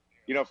 well,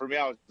 for me,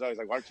 I was always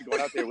like, why aren't you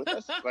going out there with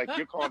us? Like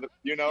you're calling,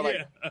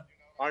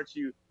 aren't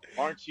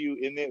you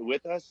in it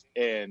with us?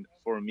 And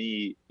for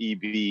me,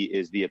 EB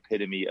is the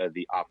epitome of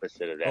the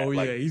opposite of that. Oh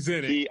yeah, he's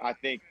in it. I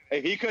think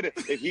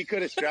if he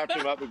could have strapped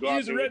him up and go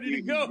out there, ready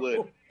to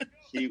go.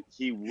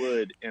 He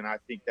would, and I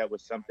think that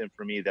was something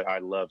for me that I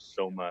loved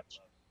so much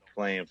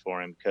playing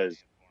for him, because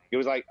it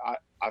was like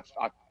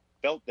I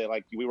felt that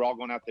like we were all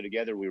going out there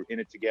together, we were in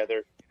it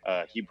together.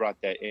 He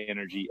brought that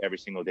energy every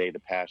single day, the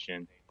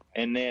passion,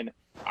 and then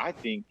I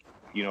think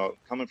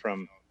coming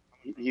from.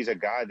 He's a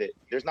guy that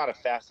there's not a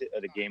facet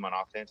of the game on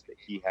offense that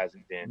he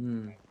hasn't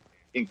been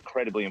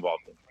incredibly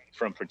involved in,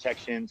 from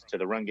protections to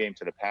the run game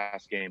to the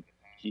pass game.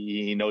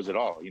 He knows it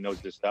all. He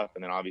knows this stuff.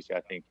 And then obviously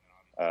I think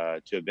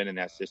to have been in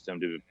that system,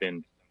 to have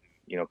been,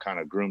 kind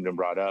of groomed and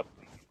brought up,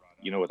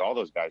 with all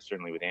those guys,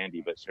 certainly with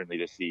Andy, but certainly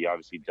to see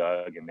obviously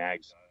Doug and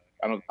Nags,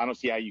 I don't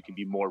see how you can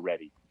be more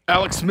ready.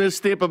 Alex Smith,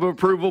 stamp of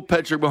approval.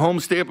 Patrick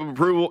Mahomes, stamp of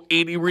approval.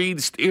 Andy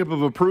Reid, stamp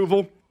of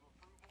approval.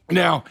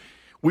 Now,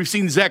 we've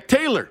seen Zach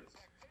Taylor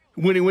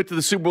when he went to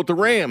the Super Bowl with the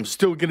Rams,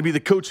 still going to be the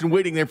coach in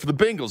waiting there for the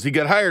Bengals. He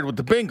got hired with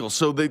the Bengals.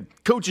 So the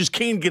coaches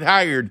can get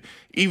hired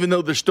even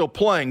though they're still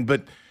playing.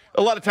 But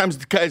a lot of times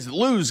the guys that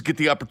lose get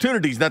the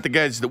opportunities, not the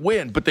guys that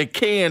win. But they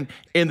can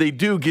and they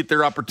do get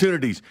their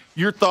opportunities.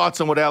 Your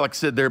thoughts on what Alex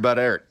said there about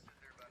Eric?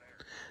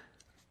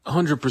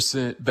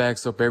 100%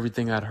 backs up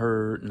everything I'd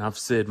heard and I've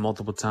said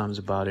multiple times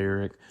about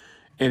Eric.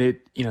 And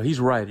he's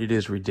right. It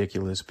is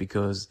ridiculous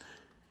because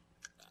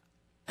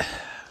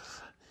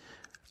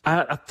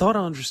I thought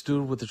I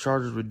understood what the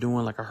Chargers were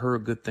doing. Like I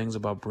heard good things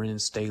about Brandon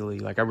Staley.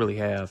 Like I really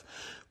have.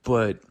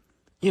 But,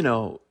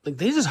 like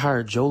they just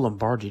hired Joe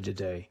Lombardi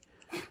today.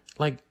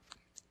 Like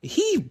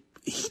he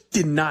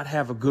did not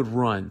have a good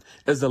run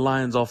as the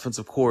Lions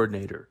offensive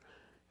coordinator.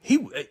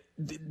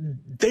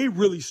 They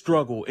really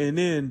struggle. And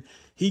then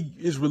he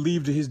is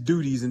relieved of his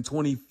duties in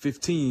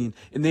 2015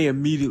 and they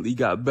immediately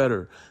got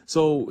better.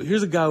 So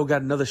here's a guy who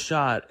got another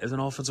shot as an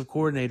offensive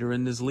coordinator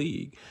in this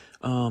league.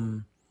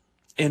 And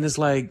it's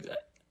like,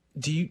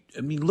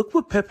 look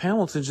what Pep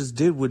Hamilton just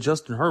did with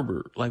Justin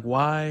Herbert. Like,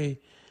 why?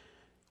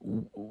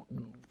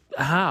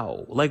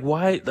 How? Like,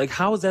 why? Like,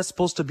 how is that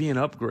supposed to be an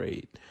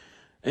upgrade?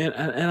 And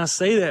I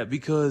say that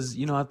because,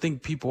 I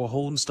think people are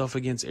holding stuff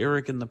against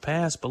Eric in the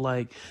past, but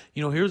like,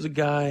 here's a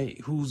guy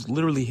who's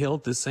literally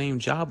held the same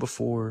job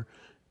before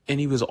and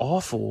he was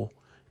awful.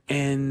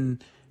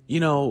 And,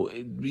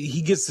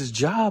 he gets this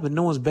job and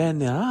no one's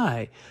batting an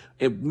eye.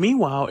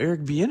 Meanwhile,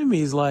 Eric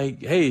Bieniemy is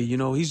like, hey,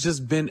 he's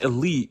just been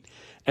elite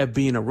at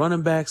being a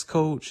running backs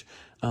coach.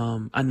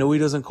 I know he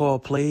doesn't call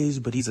plays,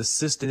 but he's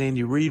assisted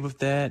Andy Reid with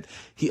that.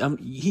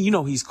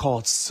 He's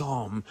called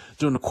some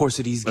during the course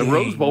of these games. The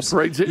Rose Bowl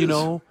parades is.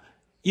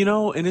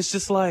 And it's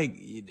just like,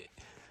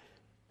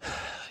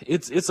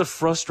 it's a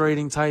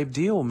frustrating type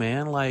deal,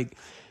 man. Like,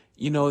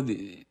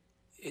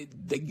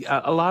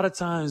 a lot of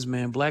times,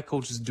 man, black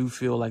coaches do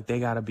feel like they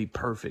got to be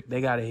perfect.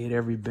 They got to hit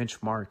every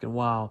benchmark. And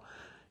while,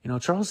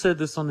 Charles said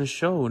this on the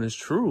show, and it's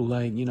true,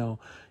 like,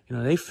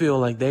 they feel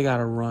like they got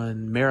to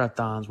run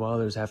marathons while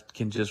others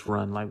can just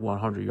run like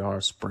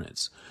 100-yard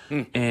sprints.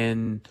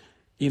 And,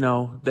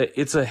 that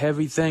it's a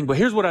heavy thing. But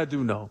here's what I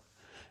do know.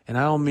 And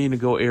I don't mean to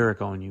go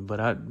Eric on you, but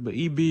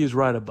EB is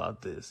right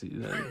about this.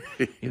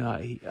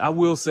 I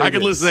will say I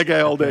can listen to that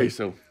guy all day,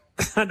 so.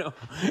 I know.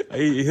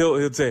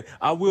 He'll say,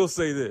 I will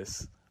say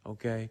this,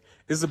 okay?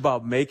 It's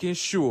about making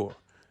sure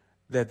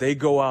that they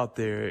go out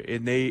there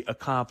and they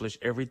accomplish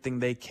everything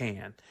they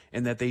can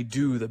and that they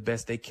do the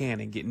best they can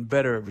and getting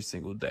better every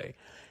single day.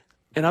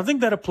 And I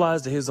think that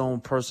applies to his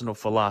own personal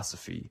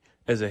philosophy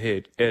as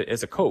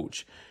a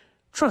coach.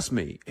 Trust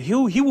me, he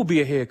will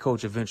be a head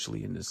coach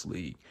eventually in this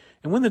league.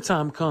 And when the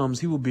time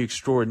comes, he will be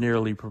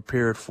extraordinarily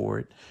prepared for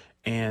it.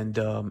 And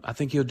I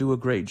think he'll do a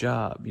great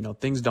job.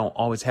 Things don't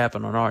always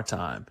happen on our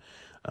time.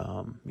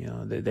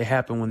 They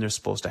happen when they're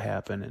supposed to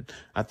happen. And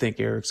I think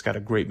Eric's got a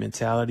great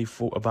mentality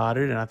about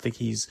it. And I think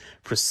he's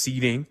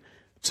proceeding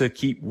to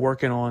keep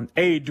working on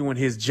doing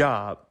his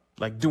job,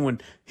 like doing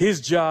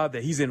his job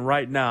that he's in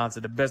right now to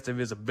the best of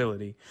his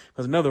ability.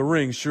 Because another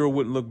ring sure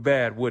wouldn't look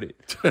bad, would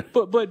it?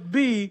 but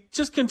B,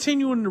 just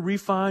continuing to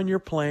refine your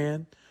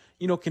plan,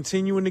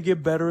 continuing to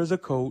get better as a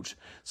coach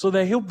so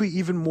that he'll be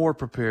even more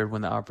prepared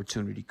when the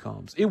opportunity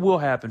comes. It will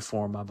happen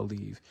for him, I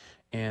believe.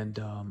 And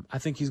I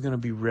think he's going to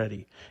be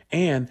ready.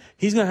 And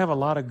he's going to have a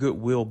lot of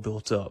goodwill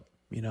built up.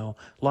 A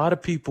lot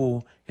of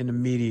people in the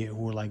media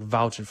who are like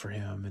vouching for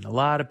him, and a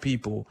lot of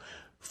people,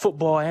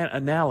 football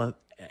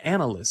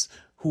analysts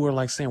who are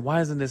like saying, why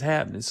isn't this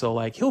happening? So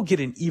like he'll get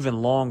an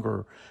even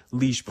longer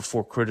leash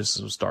before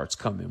criticism starts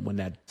coming when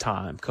that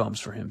time comes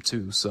for him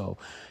too. So,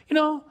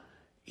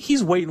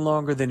 he's waiting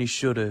longer than he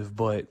should have,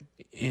 the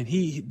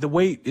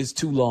wait is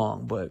too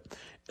long, but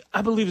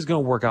I believe it's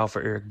going to work out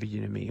for Eric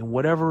Bieniemy. And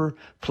whatever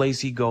place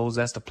he goes,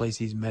 that's the place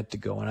he's meant to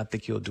go, and I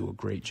think he'll do a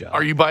great job.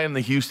 Are you buying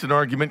the Houston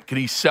argument? Can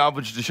he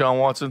salvage Deshaun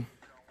Watson?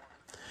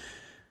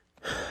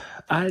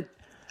 I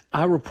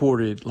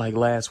reported like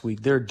last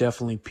week, there are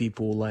definitely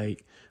people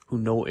like who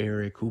know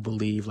Eric who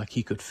believe like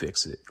he could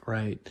fix it,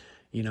 right?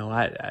 You know,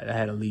 I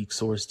had a league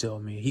source tell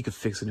me he could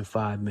fix it in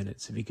 5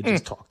 minutes if he could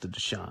just talk to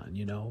Deshaun,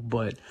 you know.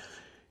 But,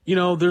 you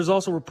know, there's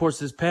also reports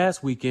this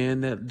past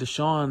weekend that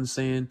Deshaun's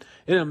saying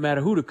it doesn't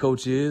matter who the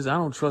coach is. I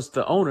don't trust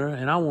the owner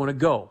and I want to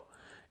go.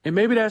 And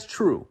maybe that's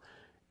true.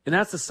 And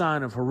that's a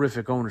sign of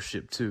horrific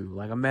ownership, too.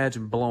 Like,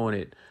 imagine blowing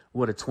it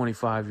with a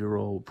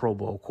 25-year-old Pro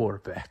Bowl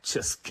quarterback.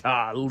 Just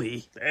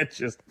golly. That's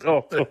just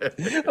awful.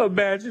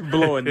 Imagine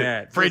blowing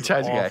that.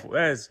 Franchise guy.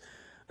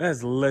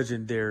 That's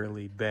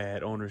legendarily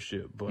bad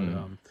ownership. But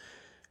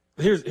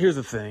here's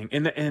the thing.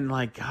 And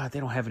like, God, they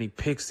don't have any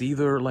picks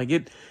either. Like,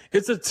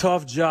 it's a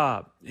tough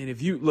job. And if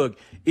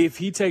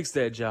he takes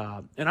that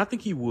job, and I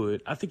think he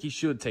would, I think he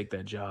should take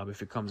that job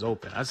if it comes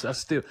open. I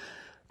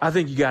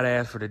think you got to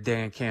ask for the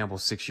Dan Campbell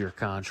 6-year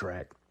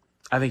contract.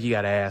 I think you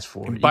got to ask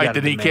for it. Bite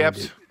the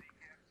kneecaps?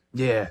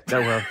 Yeah,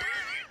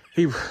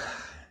 he was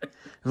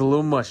a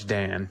little much,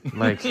 Dan.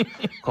 Like,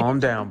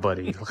 calm down,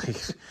 buddy.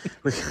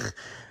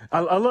 I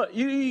love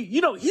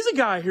you know, he's a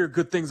guy I hear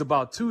good things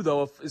about too,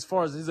 though, as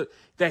far as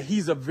that he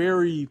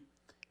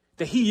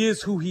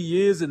is who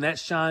he is, and that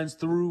shines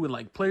through, and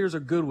like players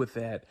are good with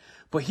that.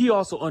 But he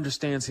also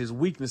understands his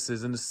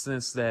weaknesses in the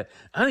sense that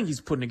I think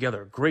he's putting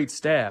together a great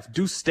staff.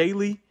 Deuce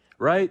Staley,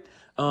 right?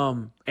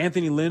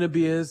 Anthony Lynn will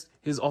be his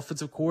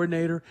offensive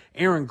coordinator.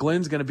 Aaron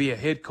Glenn's going to be a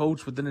head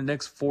coach within the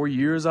next 4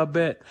 years, I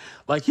bet.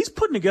 Like, he's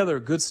putting together a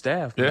good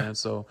staff, man. Yeah.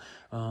 So,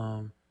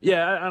 I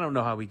don't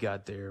know how we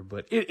got there,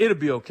 but it'll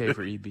be okay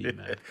for EB,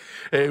 man.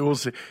 Hey, we'll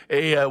see.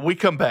 Hey, we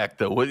come back,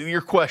 though, with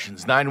your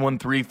questions.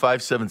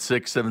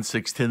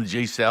 913-576-7610, the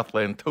J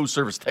Southland Tow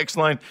Service text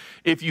line.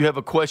 If you have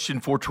a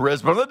question for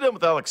Terez, but I'm not done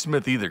with Alex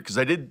Smith either, because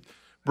I did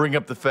bring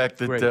up the fact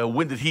that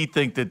when did he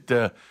think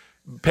that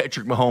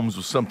Patrick Mahomes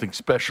was something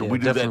special? Yeah, we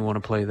definitely want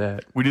to play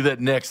that. We do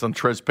that next on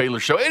Terez Paylor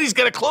Show. And he's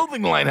got a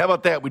clothing line. How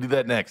about that? We do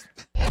that next.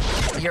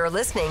 You're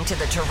listening to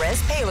the Terez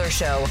Paylor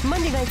Show,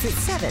 Monday nights at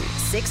 7,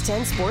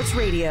 610 Sports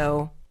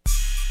Radio.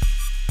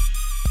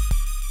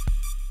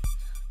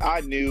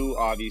 I knew,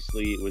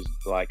 obviously, it was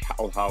like,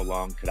 how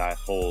long could I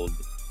hold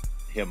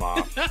him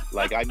off?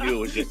 Like, I knew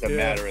it was just a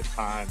matter of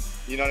time.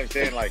 You know what I'm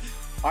saying? Like,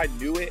 I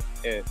knew it,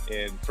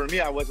 and for me,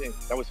 that was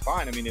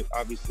fine. I mean,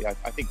 obviously, I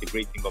think the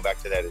great thing, going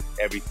back to that, is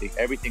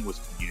everything was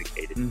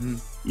communicated. Mm-hmm.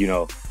 You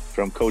know,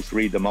 from Coach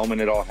Reed, the moment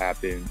it all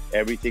happened,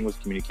 everything was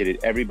communicated.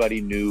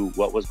 Everybody knew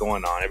what was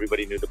going on.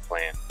 Everybody knew the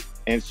plan.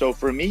 And so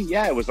for me,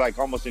 it was like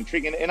almost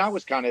intriguing. And I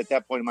was kind of at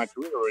that point in my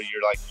career where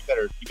you're like, you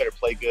better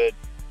play good,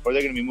 or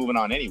they're going to be moving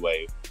on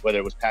anyway, whether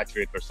it was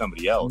Patrick or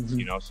somebody else,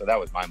 you know? So that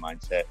was my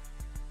mindset.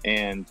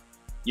 And,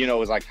 you know, it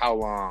was like, how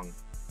long?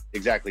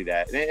 Exactly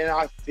that. And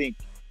I think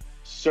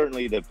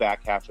certainly the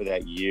back half of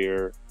that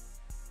year,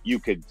 you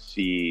could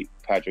see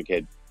Patrick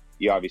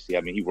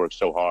he worked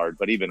so hard,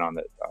 but even on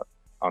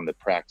the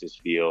practice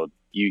field,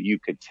 you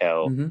could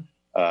tell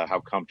how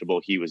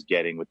comfortable he was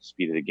getting with the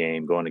speed of the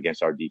game, going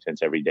against our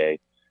defense every day.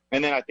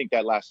 And then I think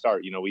that last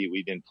start, you know,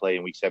 we didn't play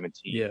in week 17.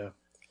 Yeah.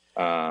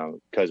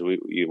 Because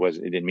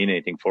it didn't mean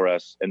anything for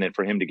us. And then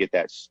for him to get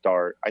that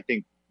start, I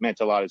think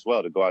meant a lot as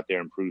well, to go out there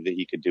and prove that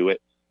he could do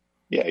it.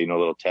 Yeah, you know, a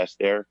little test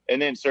there. And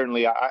then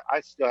certainly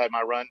I still had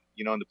my run,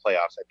 you know, in the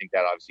playoffs. I think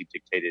that obviously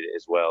dictated it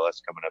as well.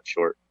 Us coming up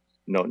short,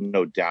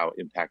 no doubt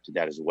impacted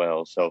that as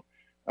well. So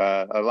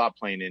a lot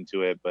playing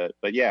into it.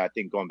 But yeah, I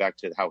think going back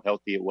to how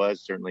healthy it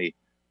was, certainly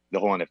the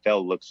whole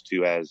NFL looks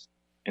to as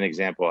an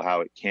example of how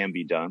it can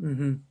be done.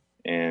 Mm-hmm.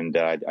 And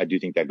I do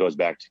think that goes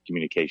back to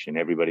communication,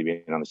 everybody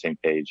being on the same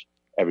page,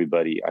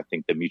 everybody, I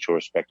think the mutual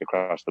respect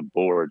across the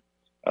board,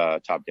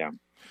 top down.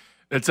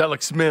 It's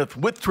Alex Smith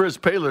with Terez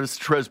Paylor. It's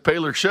the Terez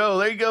Paylor Show.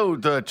 There you go,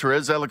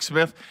 Terez. Alex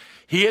Smith.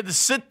 He had to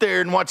sit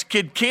there and watch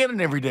Kid Cannon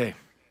every day.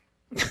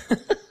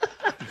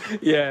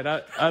 Yeah, and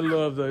I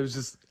loved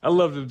it. I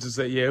loved him to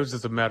say, it was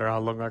just a matter of how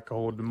long I could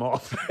hold him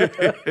off. You're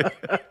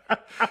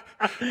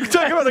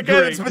talking about a guy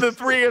that's been in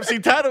 3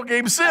 AFC title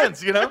games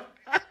since, you know?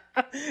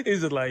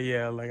 He's just like,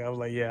 I was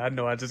like, I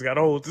know I just got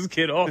to hold this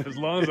kid off as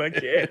long as I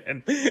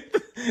can.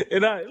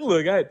 And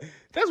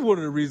that's one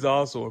of the reasons I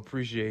also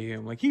appreciate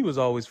him. Like, he was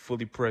always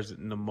fully present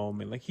in the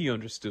moment. Like, he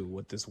understood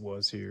what this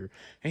was here.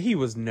 And he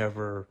was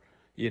never,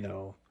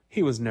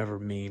 he was never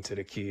mean to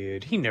the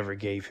kid. He never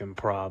gave him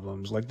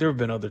problems. Like, there have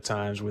been other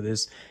times where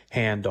this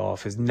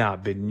handoff has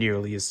not been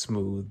nearly as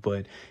smooth,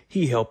 but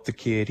he helped the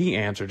kid. He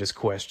answered his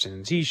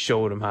questions. He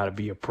showed him how to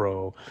be a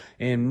pro.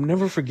 And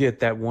never forget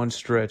that one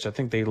stretch. I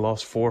think they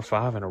lost 4 or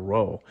 5 in a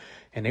row.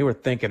 And they were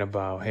thinking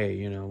about,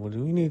 hey,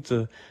 we need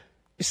to.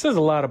 It says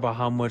a lot about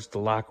how much the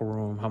locker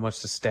room, how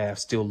much the staff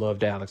still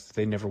loved Alex, that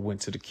they never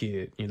went to the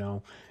kid,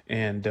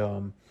 And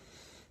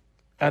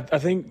I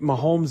think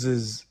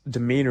Mahomes'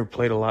 demeanor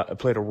played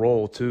a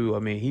role too. I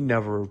mean, he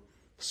never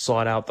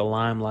sought out the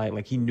limelight.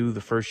 Like, he knew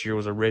the first year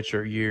was a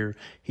redshirt year.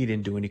 He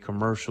didn't do any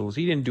commercials.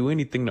 He didn't do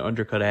anything to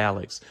undercut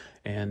Alex.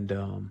 And,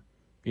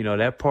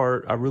 that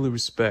part I really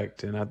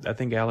respect. And I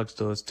think Alex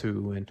does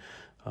too. And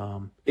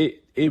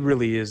it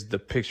really is the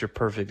picture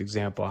perfect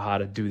example of how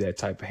to do that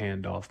type of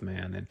handoff,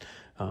 man.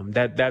 And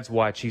that's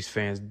why Chiefs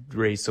fans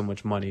raised so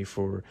much money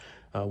for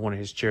one of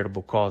his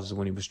charitable causes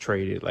when he was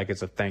traded. Like,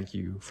 it's a thank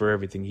you for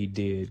everything he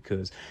did,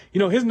 because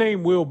his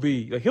name will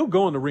be, like, he'll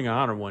go in the Ring of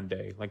Honor one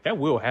day. Like, that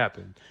will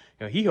happen.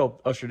 He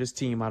helped usher this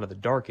team out of the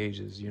dark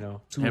ages,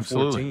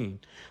 2-14,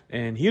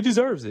 and he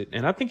deserves it.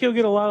 And I think he'll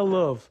get a lot of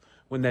love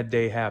when that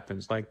day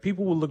happens. Like,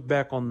 people will look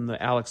back on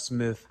the Alex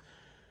Smith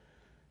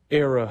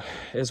era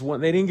as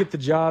one, they didn't get the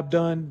job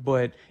done,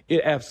 but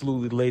it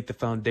absolutely laid the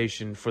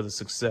foundation for the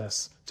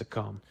success to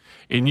come.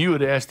 And you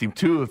had asked him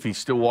too if he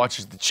still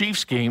watches the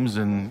Chiefs games,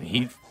 and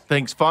he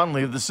thinks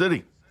fondly of the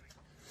city.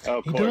 Oh,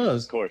 of he course,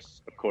 does.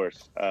 Of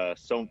course.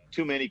 So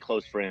too many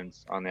close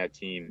friends on that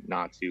team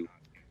not to.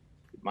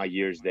 My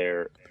years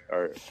there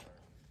are,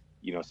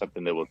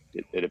 something that will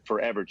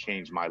forever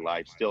change my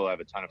life. Still have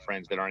a ton of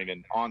friends that aren't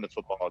even on the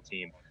football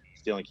team,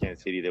 still in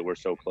Kansas City, that we're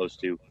so close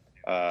to.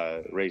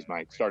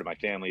 Started my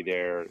family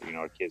there.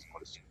 Our kids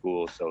went to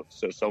school,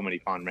 so many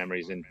fond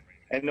memories, and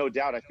no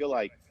doubt, I feel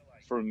like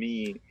for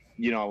me,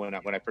 when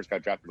I first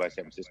got drafted by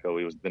San Francisco,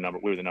 we were the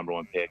number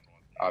one pick.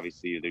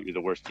 Obviously, you're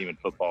the worst team in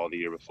football the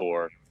year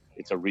before.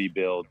 It's a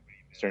rebuild.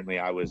 Certainly,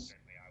 I was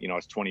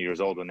 20 years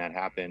old when that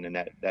happened, and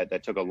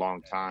that took a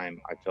long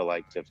time. I feel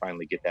like to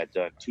finally get that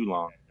done, too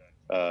long,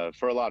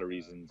 for a lot of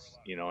reasons,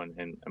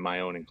 and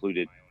my own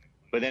included.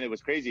 But then it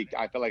was crazy.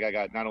 I felt like I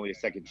got not only a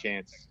second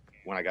chance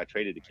when I got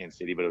traded to Kansas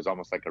City, but it was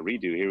almost like a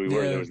redo. Here we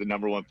were. There was the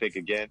number one pick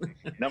again.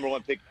 Number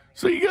one pick.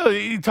 So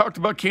you talked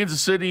about Kansas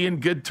City in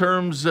good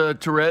terms,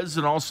 Terez,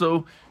 and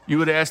also you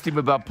had asked him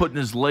about putting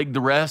his leg to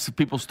rest.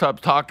 People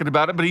stopped talking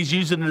about it, but he's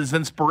using it as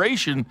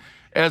inspiration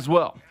as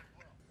well.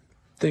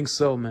 Think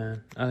so,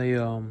 man. I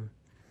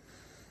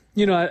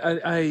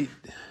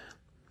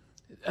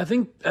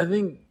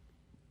think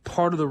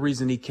part of the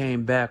reason he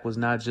came back was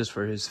not just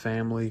for his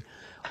family,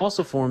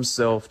 also for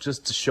himself,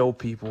 just to show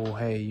people,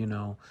 hey,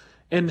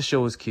 and to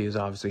show his kids,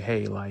 obviously,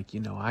 hey,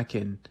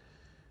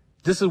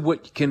 this is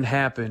what can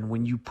happen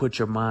when you put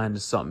your mind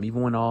to something,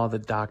 even when all the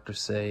doctors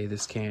say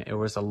this can't,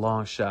 or it's a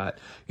long shot.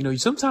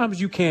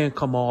 Sometimes you can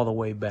come all the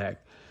way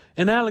back.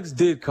 And Alex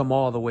did come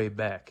all the way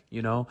back.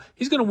 He's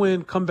going to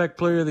win Comeback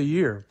Player of the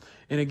Year.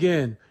 And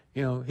again,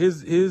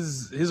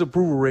 his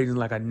approval rating is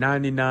like a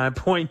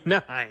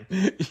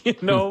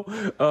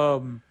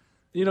 99.9,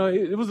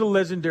 it was a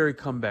legendary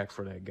comeback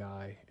for that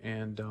guy.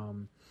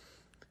 And,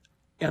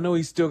 I know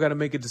he's still got to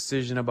make a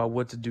decision about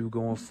what to do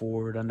going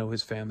forward. I know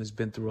his family's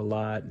been through a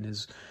lot, and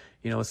it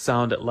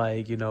sounded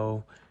like,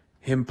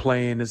 him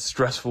playing is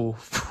stressful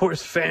for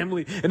his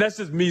family. And that's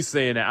just me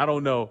saying that. I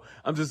don't know.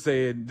 I'm just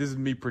saying this is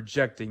me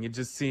projecting. It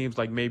just seems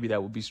like maybe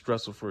that would be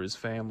stressful for his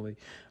family.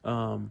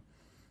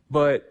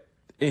 But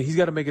he's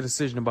got to make a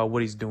decision about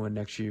what he's doing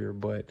next year.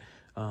 But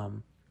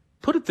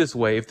put it this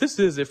way, if this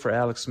is it for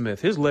Alex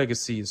Smith, his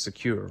legacy is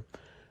secure.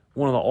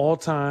 One of the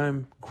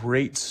all-time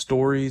great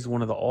stories,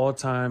 one of the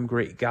all-time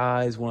great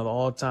guys, one of the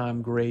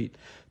all-time great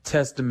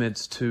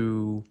testaments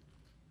to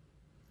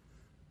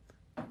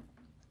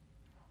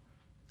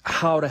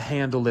how to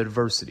handle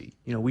adversity.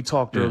 We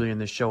talked earlier in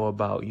the show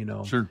about,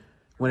 Sure.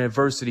 When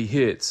adversity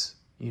hits,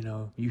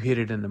 you hit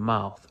it in the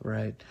mouth,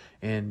 right?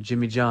 And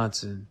Jimmy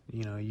Johnson,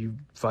 you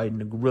fighting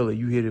the gorilla,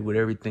 you hit it with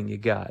everything you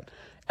got.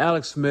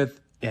 Alex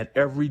Smith, at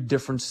every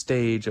different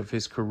stage of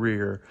his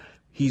career,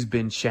 he's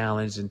been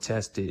challenged and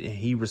tested, and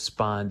he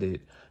responded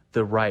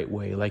the right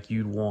way, like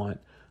you'd want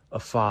a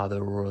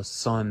father or a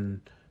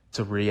son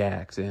to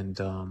react.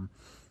 And,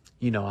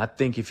 I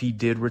think if he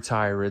did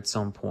retire at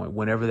some point,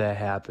 whenever that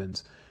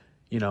happens,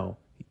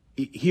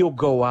 he'll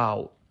go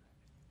out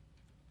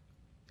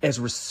as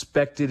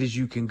respected as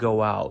you can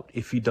go out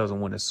if he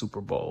doesn't win a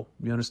Super Bowl.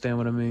 You understand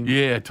what I mean?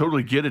 Yeah, I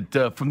totally get it.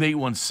 From the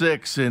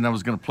 816, and I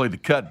was going to play the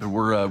cut, but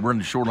we're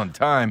running short on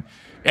time.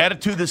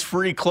 Added to this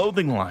free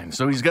clothing line.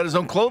 So he's got his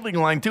own clothing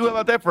line, too. How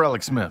about that for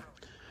Alex Smith?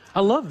 I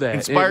love that.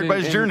 Inspired by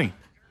his journey.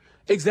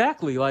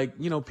 Exactly.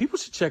 People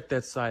should check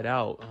that site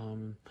out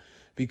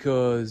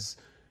because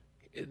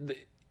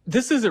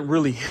this isn't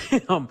really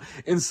him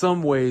in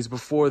some ways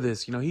before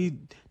this. He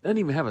doesn't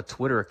even have a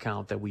Twitter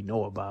account that we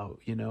know about.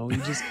 He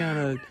just kind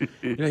of,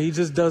 he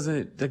just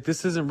doesn't,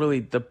 this isn't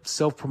really the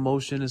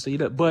self-promotion. And so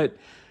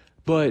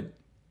but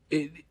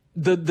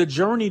the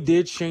journey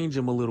did change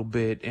him a little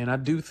bit. And I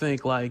do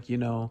think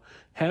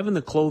having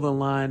the clothing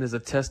line as a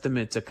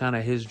testament to kind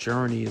of his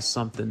journey is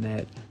something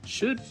that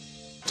should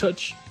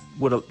touch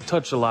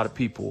a lot of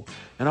people,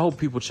 and I hope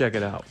people check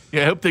it out.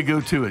 Yeah, I hope they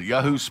go to it.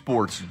 Yahoo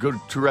Sports. Go to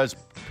Terez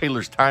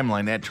Paylor's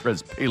timeline at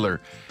Terez Paylor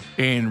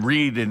and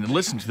read and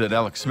listen to that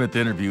Alex Smith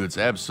interview. It's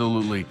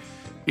absolutely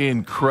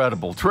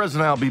incredible. Terez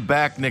and I will be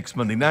back next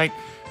Monday night.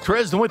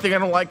 Terez, the one thing I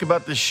don't like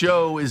about this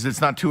show is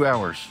it's not 2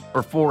 hours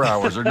or 4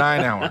 hours or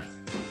 9 hours.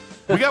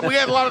 We got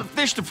a lot of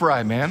fish to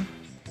fry, man.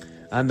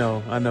 I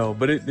know,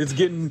 but it's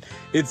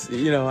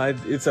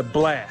a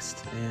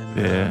blast,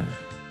 and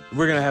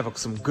we're gonna have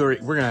some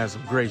great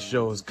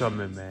shows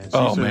coming, man.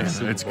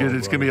 It's good.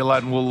 It's gonna be a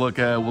lot, and we'll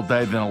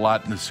dive in a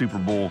lot in the Super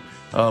Bowl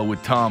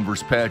with Tom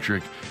versus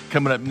Patrick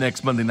coming up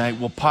next Monday night.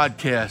 We'll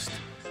podcast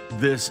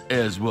this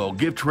as well.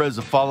 Give Terez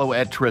a follow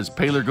at Terez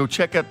Paylor. Go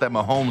check out that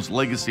Mahomes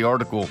legacy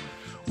article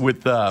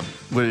with Tom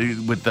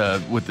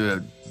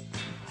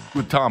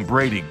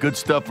Brady. Good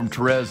stuff from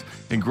Terez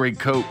and great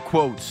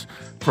quotes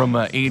from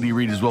Andy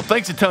Reid as well.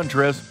 Thanks a ton,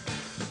 Terez.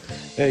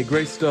 Hey,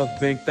 great stuff,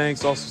 Bink.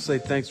 Thanks. Also say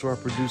thanks to our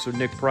producer,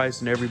 Nick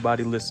Price, and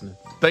everybody listening.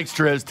 Thanks,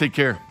 Terez. Take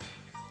care.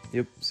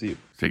 Yep, see you.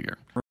 Take care.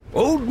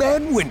 Old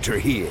Man Winter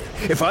here.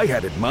 If I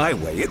had it my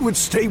way, it would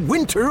stay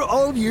winter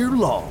all year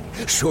long.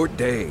 Short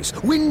days,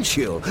 wind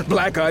chill,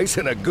 black ice,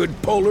 and a good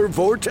polar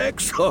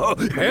vortex. Oh,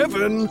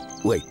 heaven.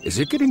 Wait, is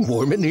it getting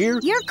warm in here?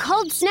 Your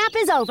cold snap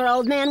is over,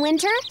 Old Man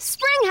Winter.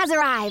 Spring has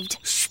arrived.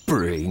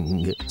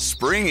 Spring.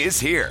 Spring is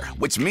here,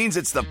 which means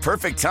it's the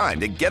perfect time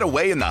to get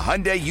away in the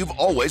Hyundai you've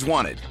always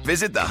wanted.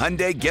 Visit the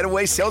Hyundai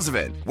Getaway Sales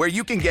Event, where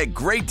you can get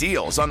great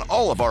deals on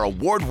all of our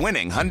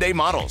award-winning Hyundai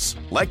models,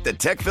 like the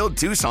tech-filled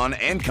Tucson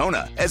and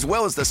Kona, as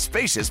well as the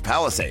spacious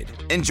Palisade.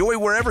 Enjoy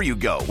wherever you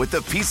go with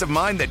the peace of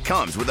mind that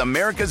comes with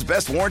America's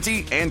best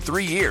warranty and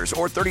 3 years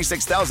or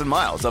 36,000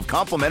 miles of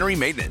complimentary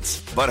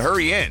maintenance. But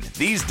hurry in,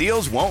 these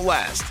deals won't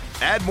last.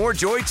 Add more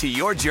joy to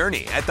your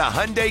journey at the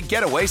Hyundai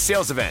Getaway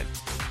Sales Event.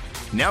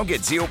 Now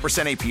get 0%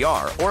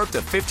 APR or up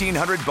to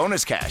 $1,500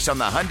 bonus cash on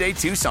the Hyundai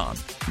Tucson.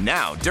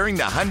 Now, during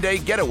the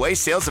Hyundai Getaway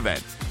Sales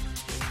Event.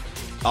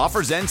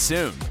 Offers end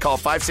soon. Call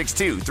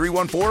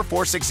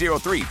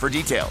 562-314-4603 for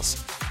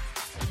details.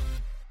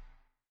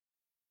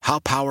 How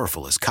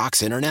powerful is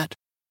Cox Internet?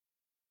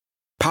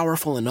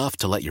 Powerful enough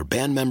to let your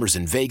band members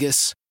in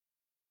Vegas,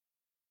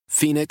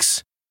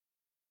 Phoenix,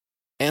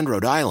 and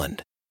Rhode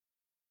Island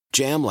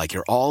jam like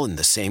you're all in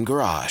the same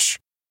garage.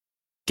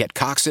 Get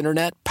Cox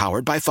Internet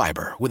powered by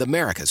fiber with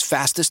America's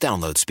fastest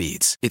download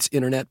speeds. It's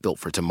internet built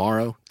for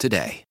tomorrow,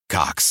 today.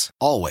 Cox,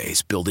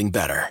 always building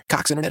better.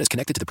 Cox Internet is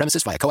connected to the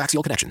premises via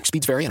coaxial connection.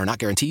 Speeds vary and are not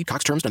guaranteed.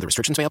 Cox terms and other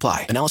restrictions may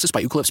apply. Analysis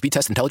by Ookla Speed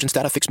Test Intelligence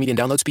Data. Fixed median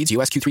download speeds.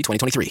 US Q3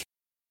 2023.